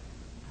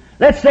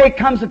 Let's say it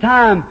comes a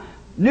time,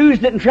 news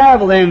didn't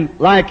travel then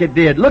like it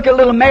did. Look at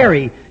little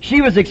Mary.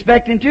 She was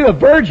expecting too, a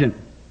virgin.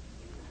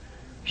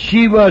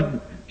 She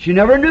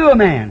never knew a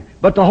man.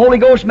 But the Holy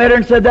Ghost met her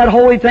and said, that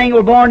holy thing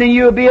will born in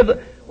you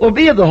will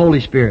be of the Holy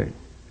Spirit.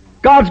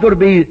 God's going to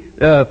be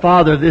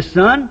father of this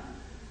son.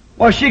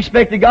 Well, she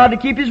expected God to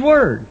keep His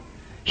word.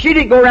 She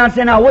didn't go around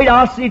saying, now wait,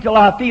 I'll see till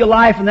I feel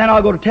life and then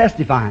I'll go to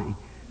testifying.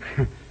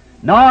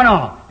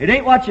 No. It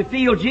ain't what you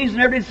feel. Jesus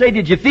never did say,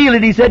 did you feel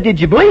it? He said,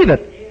 did you believe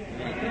it?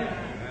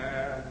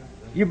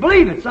 You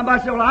believe it.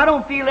 Somebody said, well, I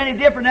don't feel any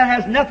different. That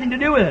has nothing to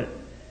do with it.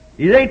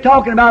 He ain't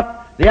talking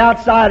about the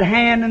outside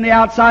hand and the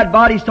outside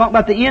body. He's talking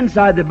about the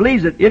inside that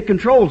believes it. It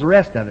controls the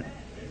rest of it.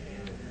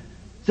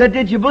 Said,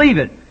 did you believe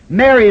it?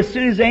 Mary, as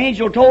soon as the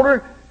angel told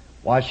her,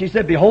 why, she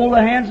said, behold,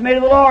 the handmaid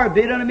of the Lord, be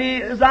it unto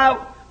me as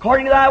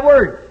according to thy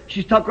word.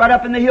 She stuck right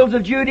up in the hills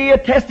of Judea,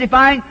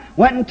 testifying,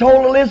 went and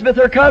told Elizabeth,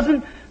 her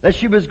cousin, that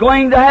she was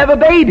going to have a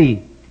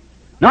baby,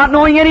 not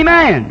knowing any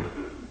man.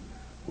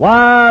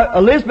 Why,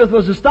 Elizabeth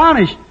was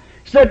astonished.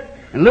 She said,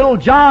 and little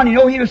John,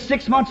 he was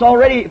 6 months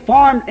already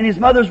formed in his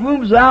mother's womb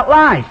without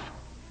life.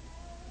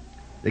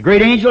 The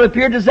great angel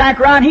appeared to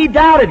Zachariah, and he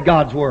doubted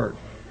God's word.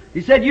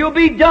 He said, you'll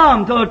be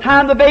dumb till the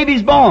time the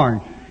baby's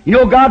born.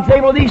 God's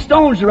able these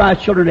stones to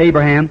rise children to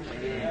Abraham.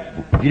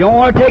 If you don't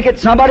want to take it,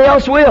 somebody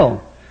else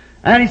will.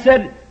 And he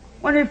said,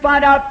 when we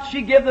find out,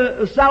 she gave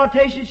the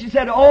salutation, she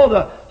said, oh,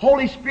 the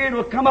Holy Spirit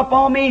will come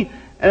upon me,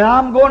 and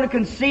I'm going to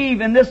conceive,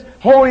 and this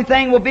holy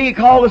thing will be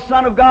called the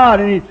Son of God,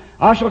 and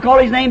I shall call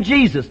His name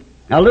Jesus.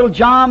 Now, little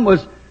John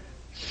was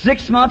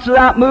 6 months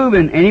without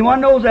moving.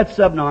 Anyone knows that's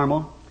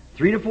subnormal.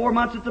 3 to 4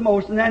 months at the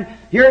most, and then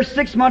here's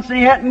 6 months and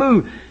he hadn't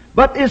moved.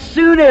 But as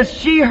soon as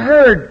she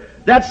heard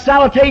that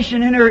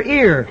salutation in her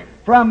ear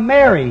from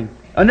Mary,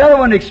 another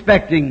one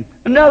expecting,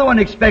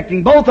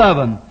 both of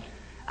them.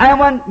 And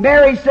when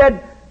Mary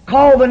said,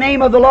 call the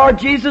name of the Lord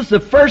Jesus, the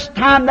first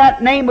time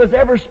that name was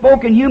ever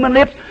spoken human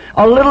lips,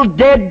 a little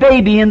dead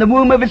baby in the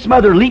womb of its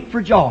mother leaped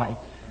for joy.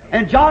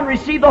 And John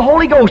received the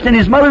Holy Ghost in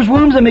his mother's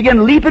womb and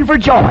began leaping for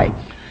joy.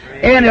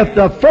 And if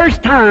the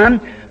first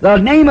time the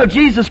name of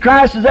Jesus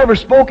Christ is ever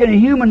spoken in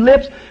human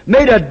lips,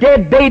 made a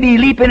dead baby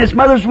leap in his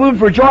mother's womb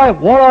for joy,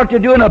 what ought to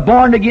do in a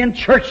born-again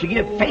church to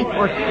give faith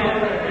for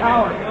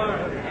power?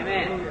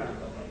 Amen.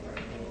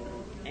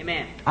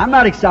 Amen. I'm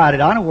not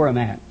excited. I know where I'm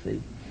at,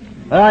 see.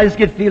 But I just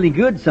get feeling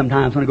good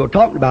sometimes when I go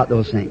talking about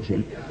those things,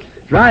 see.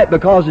 It's right,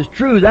 because it's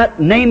true. That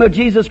name of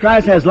Jesus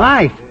Christ has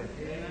life.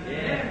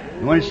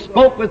 And when it's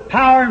spoke with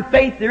power and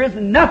faith, there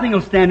isn't nothing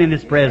will stand in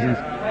His presence.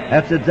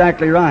 That's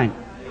exactly right.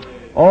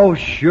 Oh,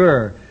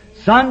 sure.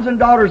 Sons and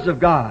daughters of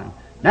God.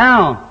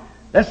 Now,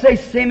 let's say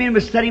Simeon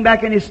was sitting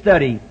back in his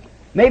study.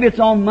 Maybe it's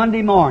on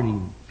Monday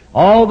morning.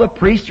 All the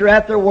priests are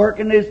at their work,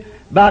 and there's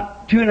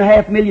about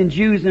 2.5 million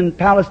Jews in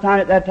Palestine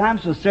at that time,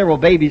 so several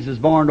babies was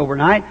born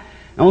overnight.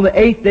 And on the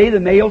 8th day, the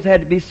males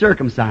had to be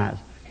circumcised.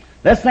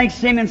 Let's think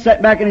Simeon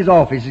sat back in his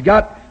office. He's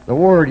got the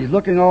Word. He's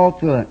looking all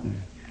through it.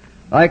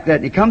 Like that.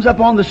 And he comes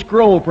up on the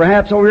scroll,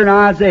 perhaps over here in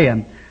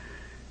Isaiah.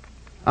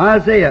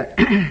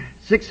 Isaiah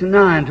 6 and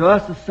 9. To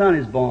us a son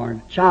is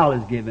born, a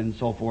child is given, and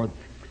so forth.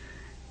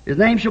 His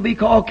name shall be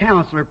called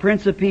Counselor,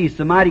 Prince of Peace,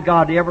 the Mighty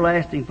God, the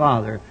Everlasting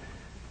Father.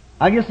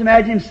 I just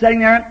imagine him sitting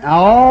there.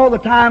 All the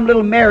time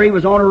little Mary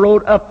was on her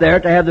road up there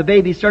to have the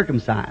baby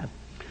circumcised.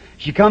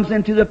 She comes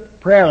into the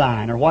prayer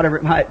line, or whatever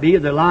it might be,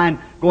 the line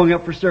going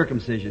up for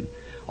circumcision.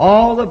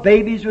 All the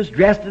babies was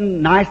dressed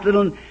in nice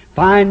little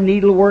fine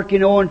needlework,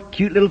 and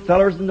cute little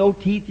fellers and no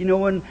teeth,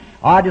 and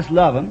I just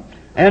love them.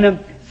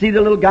 And see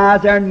the little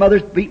guys there and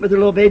mothers beating with their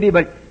little baby,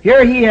 but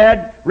here he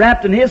had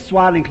wrapped in his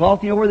swaddling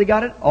cloth. You know where they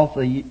got it? Off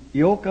the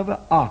yoke of an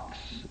ox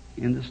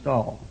in the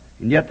stall.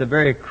 And yet the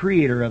very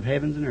creator of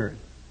heavens and earth.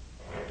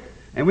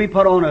 And we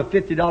put on a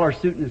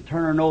 $50 suit and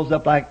turn our nose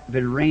up like if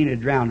the rain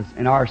had drowned us.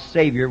 And our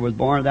Savior was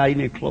born without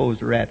even clothes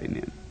to wrap him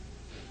in.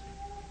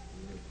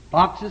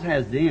 Foxes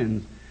has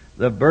dens.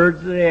 The birds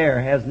of the air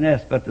has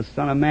nests, but the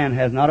Son of Man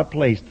has not a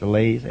place to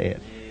lay his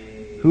head.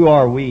 Who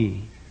are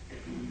we?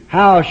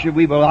 How should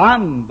we believe?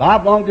 I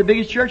belong to the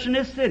biggest church in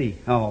this city.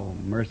 Oh,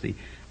 mercy.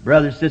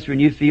 Brother, sister,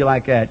 when you feel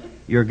like that,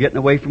 you're getting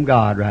away from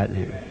God right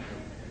there.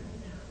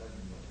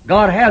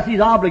 He's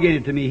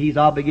obligated to me. He's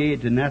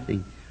obligated to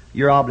nothing.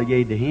 You're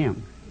obligated to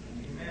Him.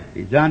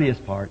 He's done His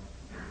part.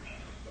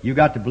 You've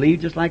got to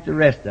believe just like the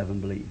rest of them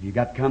believe. You've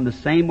got to come the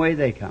same way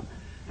they come.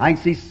 I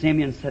can see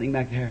Simeon sitting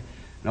back there,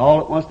 and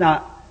all at once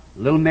now,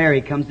 little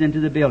Mary comes into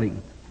the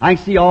building. I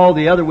can see all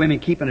the other women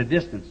keeping a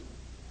distance.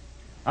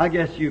 I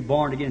guess you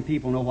born-again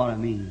people know what I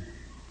mean.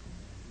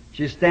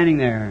 She's standing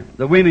there.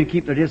 The women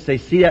keep their distance. They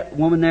see that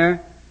woman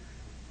there?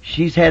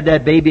 She's had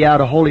that baby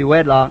out of holy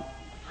wedlock.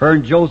 Her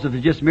and Joseph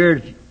had just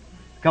married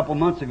a couple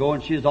months ago,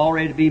 and she was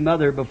already to be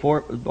mother before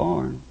it was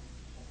born.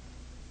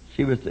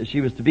 She was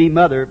to be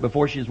mother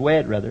before she was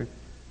wed, rather.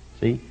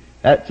 See?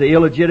 That's an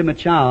illegitimate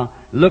child.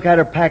 Look at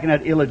her packing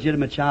that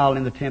illegitimate child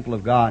in the temple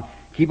of God.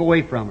 Keep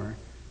away from her.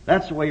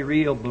 That's the way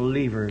real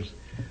believers.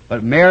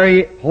 But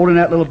Mary, holding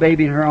that little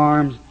baby in her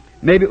arms,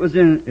 maybe it was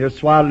in her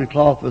swaddling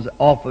cloth was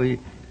off the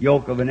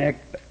yoke of an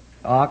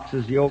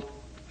ox's yoke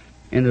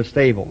in the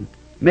stable.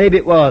 Maybe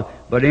it was,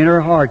 but in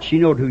her heart she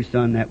knew whose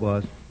son that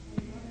was.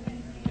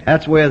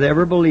 That's the way of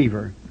every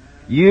believer.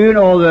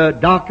 The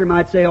doctor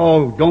might say,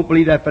 oh, don't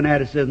believe that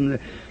fanaticism.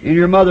 And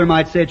your mother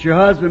might say it, your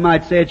husband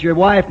might say it, your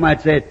wife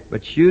might say it,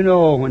 but you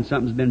know when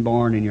something's been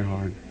born in your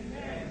heart.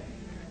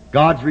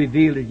 God's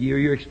revealed it to you.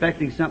 You're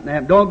expecting something to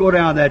happen. Don't go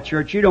down to that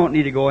church. You don't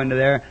need to go into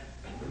there.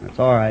 That's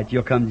all right.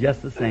 You'll come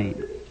just the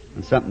same.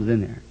 And something's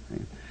in there.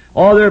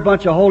 Oh, they're a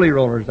bunch of holy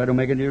rollers. I don't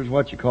make any difference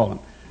what you call them.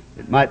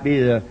 It might be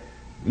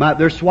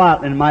they're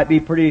swaddling. It might be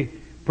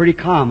pretty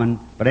common.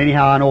 But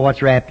anyhow, I know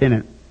what's wrapped in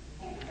it.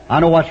 I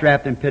know what's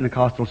wrapped in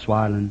Pentecostal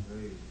swaddling.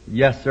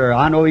 Yes, sir.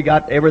 I know we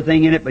got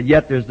everything in it, but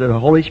yet there's the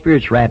Holy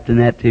Spirit's wrapped in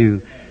that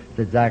too. That's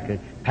exactly.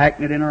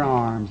 Packing it in her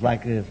arms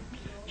like this.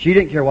 She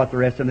didn't care what the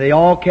rest of them. They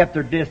all kept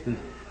their distance.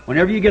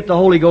 Whenever you get the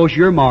Holy Ghost,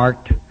 you're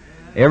marked.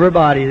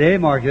 Everybody, they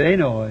mark you. They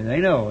know.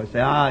 They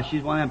say,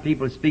 she's one of them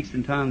people that speaks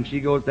in tongues. She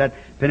goes to that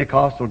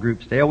Pentecostal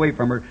group. Stay away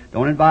from her.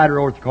 Don't invite her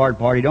over to the card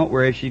party. Don't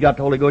worry. If she got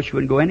the Holy Ghost, she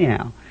wouldn't go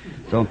anyhow.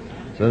 So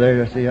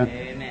there, see.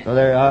 So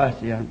there,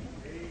 see.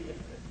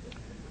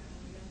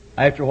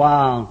 After a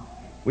while,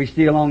 we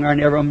see along there, and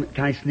everyone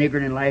kind of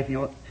sniggering and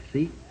laughing.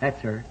 See,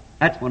 that's her.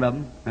 That's one of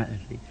them. Right,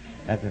 see,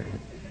 that's her.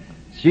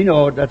 She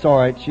knew that's all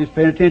right. She was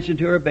paying attention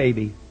to her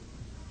baby.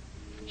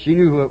 She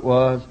knew who it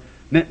was.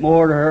 Meant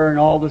more to her and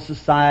all the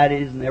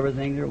societies and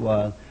everything there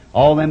was.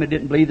 All them that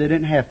didn't believe, they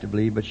didn't have to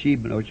believe, but she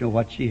knows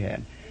what she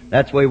had.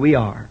 That's the way we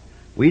are.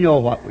 We know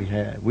what we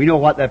had. We know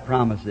what that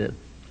promise is.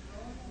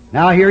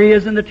 Now here he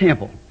is in the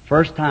temple.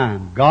 First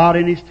time. God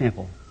in His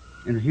temple.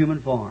 In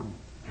human form.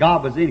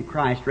 God was in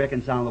Christ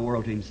reconciling the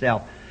world to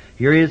Himself.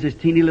 Here he is, this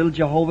teeny little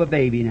Jehovah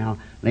baby now,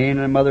 laying in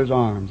her mother's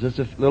arms. Just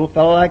a little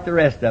fellow like the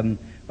rest of them,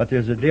 but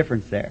there's a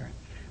difference there.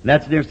 And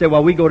that's the difference. Say,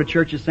 well, we go to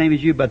church the same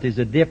as you, but there's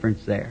a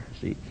difference there.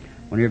 See,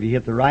 whenever you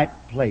hit the right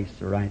place,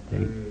 the right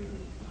thing.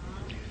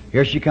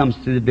 Here she comes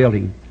to the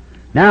building.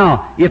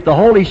 Now, if the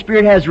Holy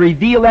Spirit has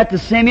revealed that to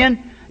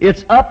Simeon,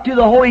 it's up to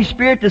the Holy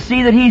Spirit to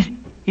see that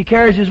he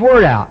carries His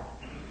Word out.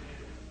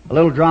 A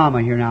little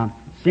drama here now.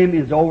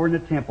 Simeon's over in the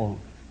temple,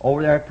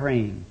 over there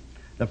praying.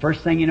 The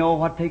first thing you know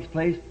what takes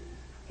place?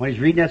 When he's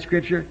reading that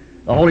Scripture,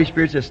 the Holy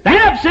Spirit says,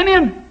 stand up,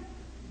 Simeon!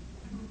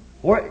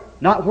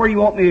 Not where you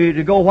want me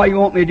to go, what you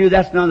want me to do,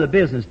 that's none of the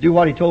business. Do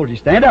what He told you.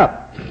 Stand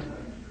up.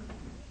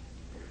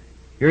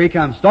 Here he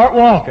comes. Start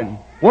walking.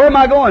 Where am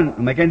I going? Don't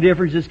make any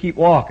difference, just keep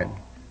walking.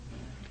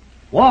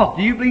 Walk.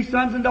 Do you believe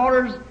sons and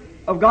daughters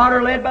of God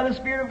are led by the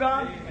Spirit of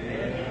God?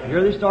 Amen.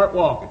 Here they start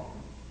walking.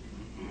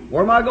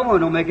 Where am I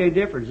going? Don't make any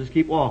difference, just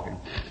keep walking.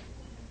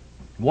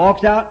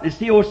 Walks out, and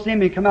see old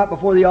Simeon come out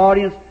before the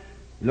audience.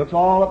 He looks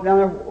all up down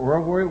there.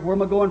 Where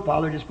am I going,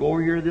 Father? Just go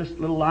over here to this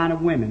little line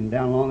of women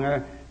down along there,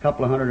 a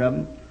couple of hundred of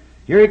them.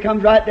 Here he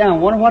comes right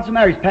down. Wonder what's the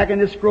matter. He's packing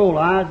this scroll,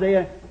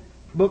 Isaiah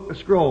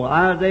scroll,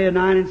 Isaiah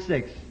 9 and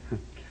 6.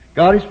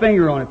 Got his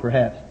finger on it,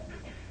 perhaps.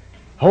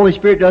 Holy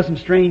Spirit does some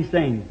strange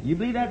things. You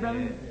believe that,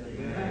 brother?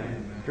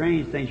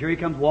 Strange thing. Here he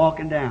comes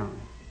walking down.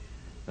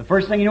 The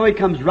first thing you know, he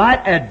comes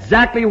right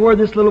exactly where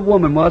this little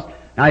woman was.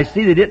 Now, I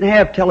see they didn't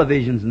have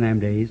televisions in them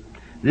days.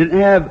 They didn't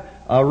have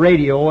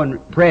radio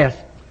and press.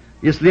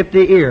 Just lift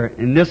the ear.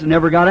 And this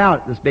never got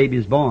out. This baby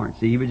was born.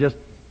 See, it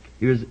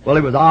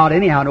was odd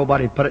anyhow.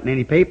 Nobody put it in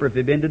any paper. If it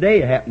had been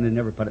today, it happened to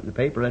never put it in the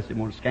paper unless they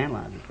wanted to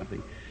scandalize or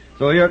something.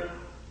 So here,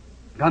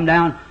 come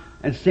down,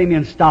 and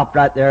Simeon stopped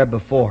right there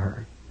before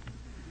her.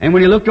 And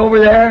when he looked over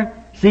there,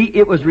 see,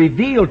 it was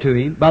revealed to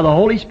him by the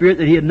Holy Spirit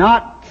that he had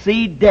not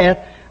seen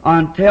death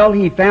until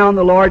he found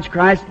the Lord's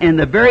Christ. And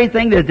the very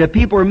thing that the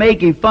people were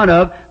making fun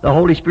of, the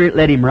Holy Spirit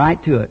led him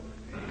right to it.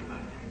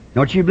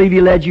 Don't you believe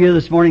He led you here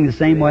this morning the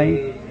same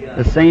way?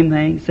 The same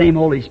thing, same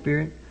Holy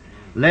Spirit.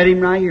 Led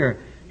him right here.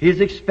 He's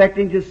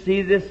expecting to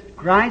see this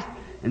Christ,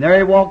 and there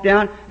he walked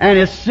down, and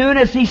as soon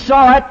as he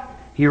saw it,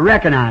 he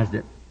recognized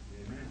it.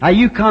 Now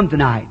you come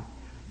tonight.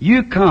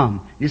 You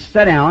come. Just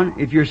sit down.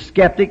 If you're a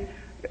skeptic,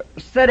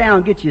 sit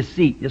down, get you a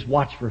seat. Just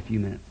watch for a few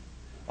minutes.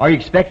 Are you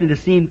expecting to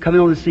see Him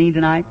coming on the scene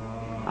tonight?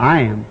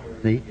 I am.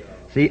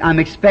 See, I'm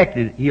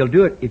expecting it. He'll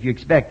do it if you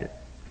expect it.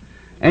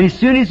 And as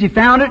soon as he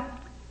found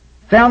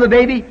the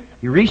baby,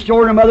 he reached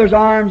over to mother's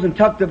arms and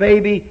tucked the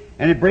baby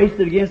and embraced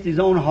it against his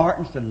own heart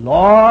and said,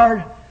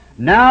 Lord,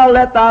 now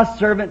let thy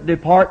servant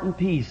depart in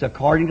peace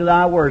according to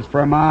thy words,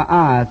 for my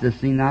eyes have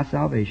seen thy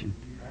salvation.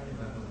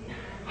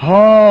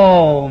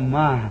 Oh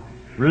my.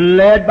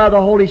 Led by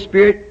the Holy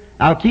Spirit.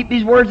 Now keep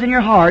these words in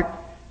your heart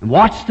and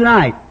watch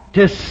tonight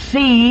to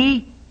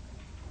see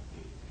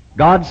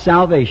God's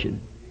salvation.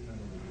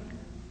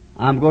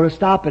 I'm going to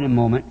stop in a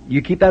moment.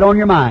 You keep that on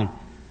your mind.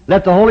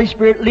 Let the Holy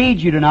Spirit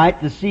lead you tonight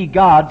to see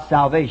God's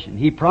salvation.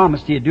 He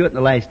promised He'd do it in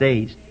the last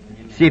days.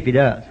 See if He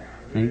does.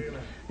 See?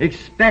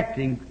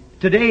 Expecting.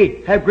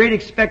 Today, have great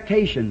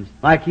expectations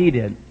like He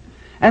did.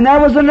 And there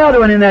was another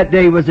one in that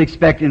day was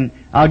expecting.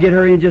 I'll get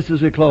her in just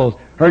as we close.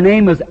 Her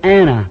name was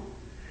Anna.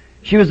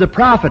 She was a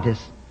prophetess.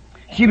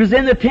 She was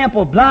in the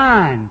temple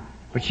blind,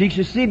 but she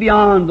could see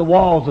beyond the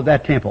walls of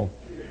that temple.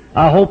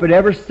 I hope that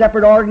every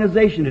separate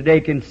organization today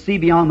can see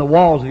beyond the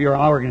walls of your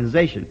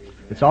organization.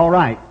 It's all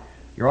right.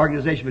 Your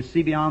organization would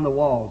see beyond the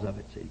walls of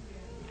it, see.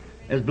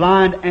 As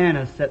blind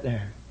Anna sat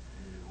there.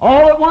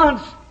 All at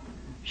once,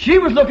 she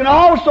was looking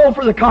also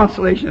for the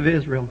consolation of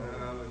Israel.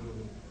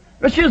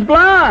 But she was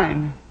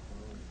blind.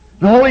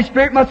 The Holy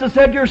Spirit must have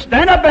said to her,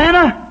 stand up,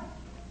 Anna.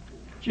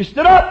 She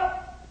stood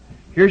up.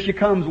 Here she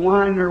comes,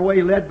 winding her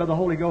way, led by the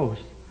Holy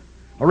Ghost.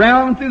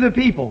 Around through the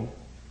people.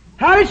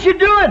 How did she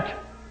do it?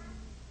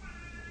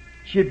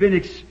 She had been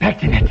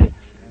expecting it.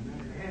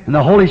 And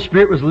the Holy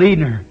Spirit was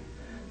leading her.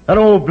 That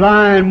old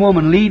blind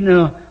woman leading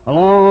her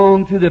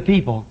along through the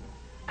people.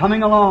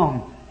 Coming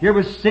along. Here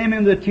was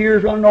Simeon, the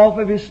tears running off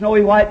of his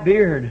snowy white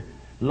beard.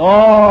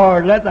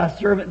 Lord, let thy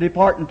servant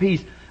depart in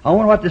peace. I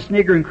wonder what the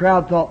sniggering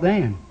crowd thought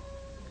then.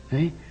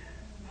 See?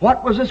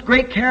 What was this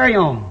great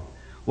carry-on?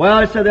 Well,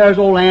 I said, there's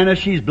old Anna,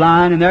 she's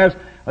blind, and there's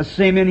a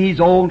Simeon, he's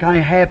old and kind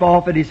of half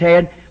off at his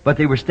head, but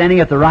they were standing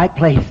at the right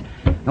place.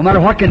 No matter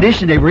what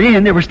condition they were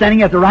in, they were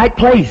standing at the right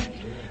place.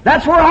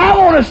 That's where I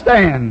want to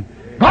stand.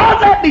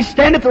 God, let me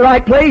stand at the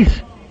right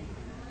place.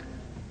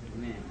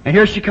 And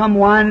here she come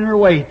winding her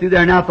way through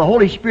there. Now, if the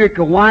Holy Spirit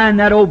could wind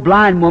that old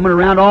blind woman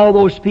around all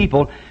those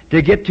people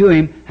to get to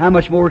Him, how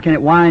much more can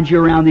it wind you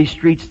around these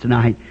streets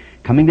tonight,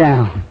 coming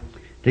down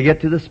to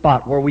get to the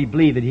spot where we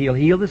believe that He'll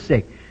heal the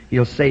sick,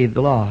 He'll save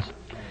the lost.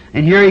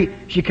 And here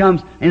she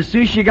comes, and as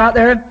soon as she got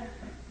there,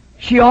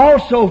 she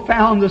also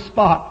found the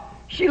spot.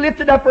 She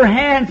lifted up her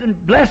hands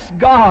and blessed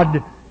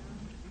God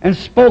and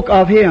spoke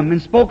of Him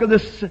and spoke of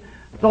this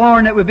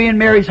thorn that would be in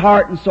Mary's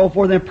heart and so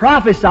forth, and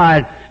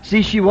prophesied.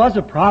 See, she was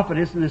a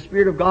prophetess, and the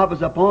Spirit of God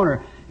was upon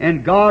her.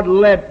 And God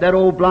led that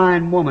old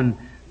blind woman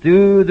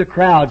through the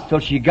crowds till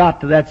she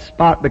got to that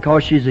spot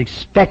because she's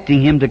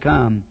expecting Him to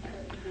come.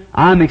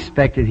 I'm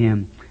expecting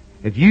Him.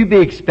 If you be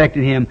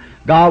expecting Him,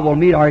 God will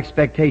meet our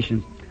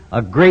expectations.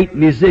 A great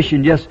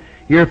musician just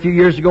here a few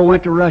years ago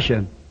went to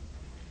Russia.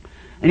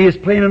 And he was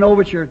playing an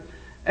overture.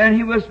 And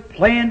he was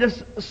playing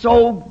this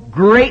so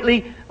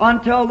greatly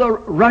until the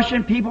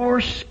Russian people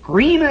were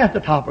screaming at the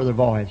top of their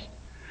voice.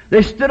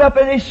 They stood up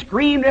and they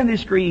screamed and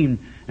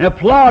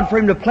applauded for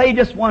him to play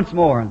just once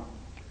more.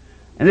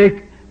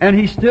 And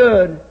he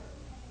stood,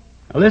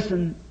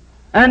 listen,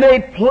 and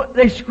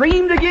they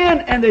screamed again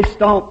and they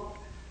stomped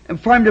and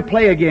for him to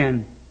play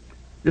again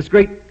this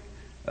great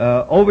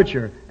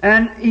overture.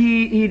 And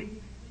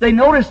they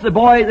noticed the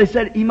boy. They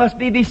said he must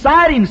be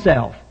beside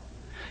himself.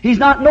 He's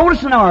not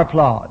noticing our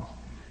applause.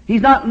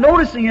 He's not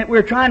noticing it.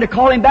 We're trying to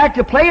call him back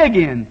to play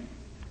again.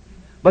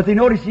 But they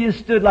noticed he just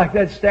stood like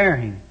that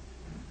staring.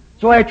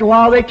 So after a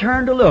while they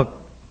turned to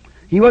look.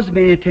 He wasn't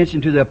paying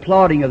attention to the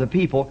applauding of the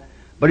people,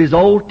 but his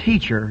old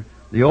teacher,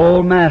 the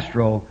old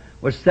maestro,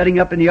 was sitting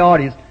up in the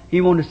audience.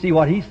 He wanted to see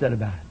what he said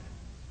about it.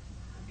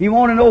 He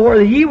wanted to know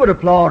whether he would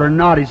applaud or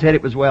not. He said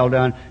it was well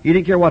done. He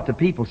didn't care what the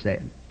people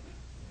said.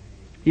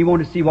 He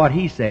wanted to see what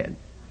he said.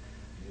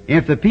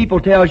 If the people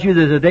tells you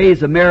that the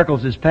days of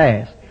miracles is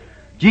past,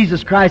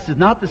 Jesus Christ is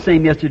not the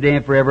same yesterday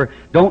and forever,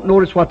 don't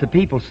notice what the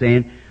people's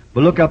saying.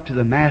 but look up to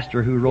the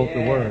Master who wrote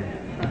the Word.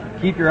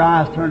 Keep your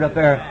eyes turned up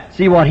there.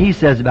 See what He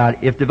says about it.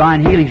 If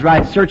divine healing's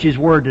right, search His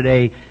Word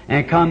today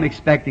and come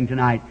expecting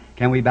tonight.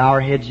 Can we bow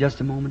our heads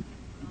just a moment?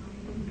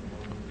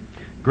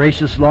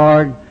 Gracious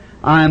Lord,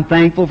 I am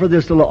thankful for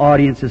this little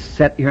audience that's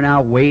sat here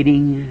now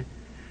waiting.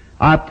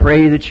 I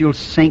pray that You'll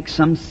sink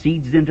some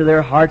seeds into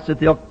their hearts, that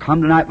they'll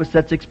come tonight with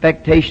such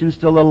expectations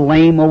till the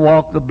lame will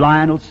walk, the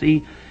blind will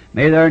see.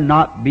 May there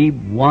not be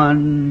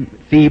one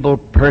feeble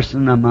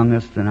person among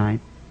us tonight.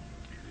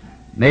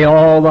 May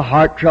all the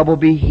heart trouble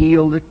be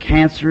healed, the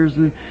cancers,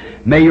 and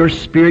may Your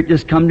Spirit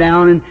just come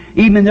down, and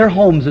even in their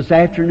homes this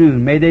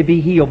afternoon, may they be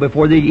healed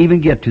before they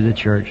even get to the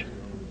church.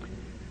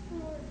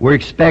 We're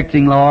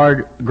expecting,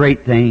 Lord,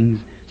 great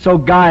things. So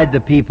guide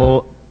the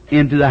people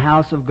into the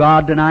house of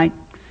God tonight.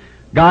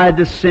 Guide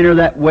the sinner,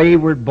 that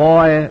wayward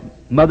boy,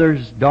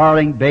 mother's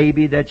darling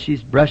baby, that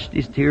she's brushed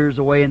his tears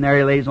away, and there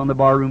he lays on the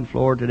barroom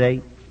floor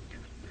today.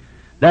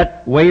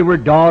 That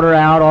wayward daughter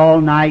out all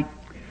night.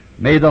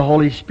 May the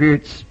Holy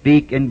Spirit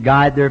speak and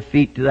guide their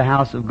feet to the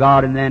house of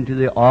God and then to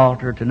the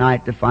altar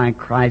tonight to find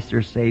Christ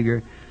their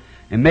Savior.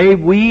 And may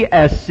we,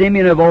 as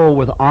Simeon of old,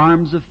 with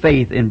arms of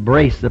faith,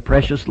 embrace the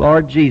precious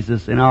Lord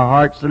Jesus in our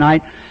hearts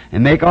tonight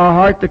and make our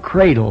heart the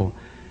cradle.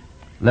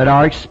 Let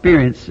our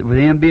experience with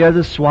Him be of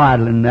the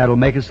swaddling that'll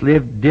make us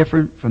live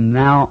different from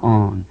now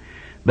on.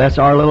 Bless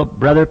our little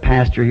brother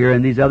pastor here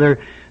and these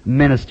other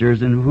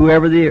ministers and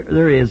whoever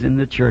there is in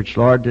the church,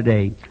 Lord,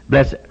 today.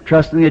 Bless,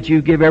 trusting that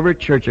You give every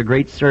church a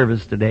great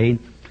service today.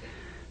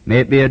 May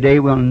it be a day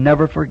we'll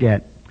never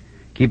forget.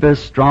 Keep us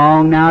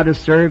strong now to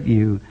serve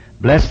You.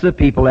 Bless the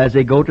people as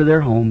they go to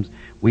their homes.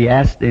 We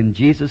ask in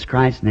Jesus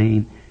Christ's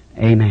name.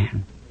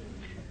 Amen.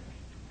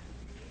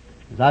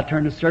 As I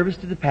turn the service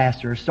to the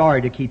pastor,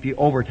 sorry to keep you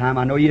overtime.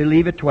 I know you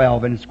leave at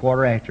 12 and it's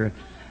quarter after.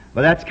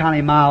 But that's kind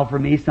of mild for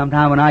me.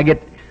 Sometimes when I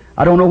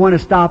don't know when to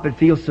stop, it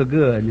feels so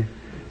good.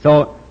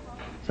 So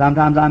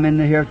sometimes I'm in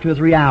here 2 or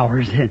 3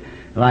 hours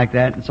like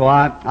that. And so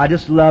I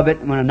just love it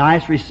when a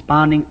nice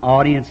responding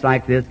audience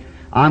like this.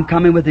 I'm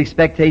coming with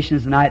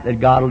expectations tonight that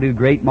God will do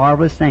great,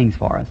 marvelous things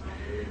for us.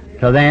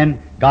 Till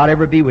then, God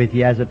ever be with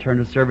you as I turn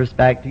the service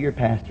back to your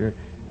pastor.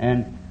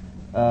 And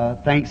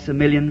thanks a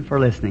million for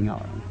listening. All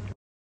right.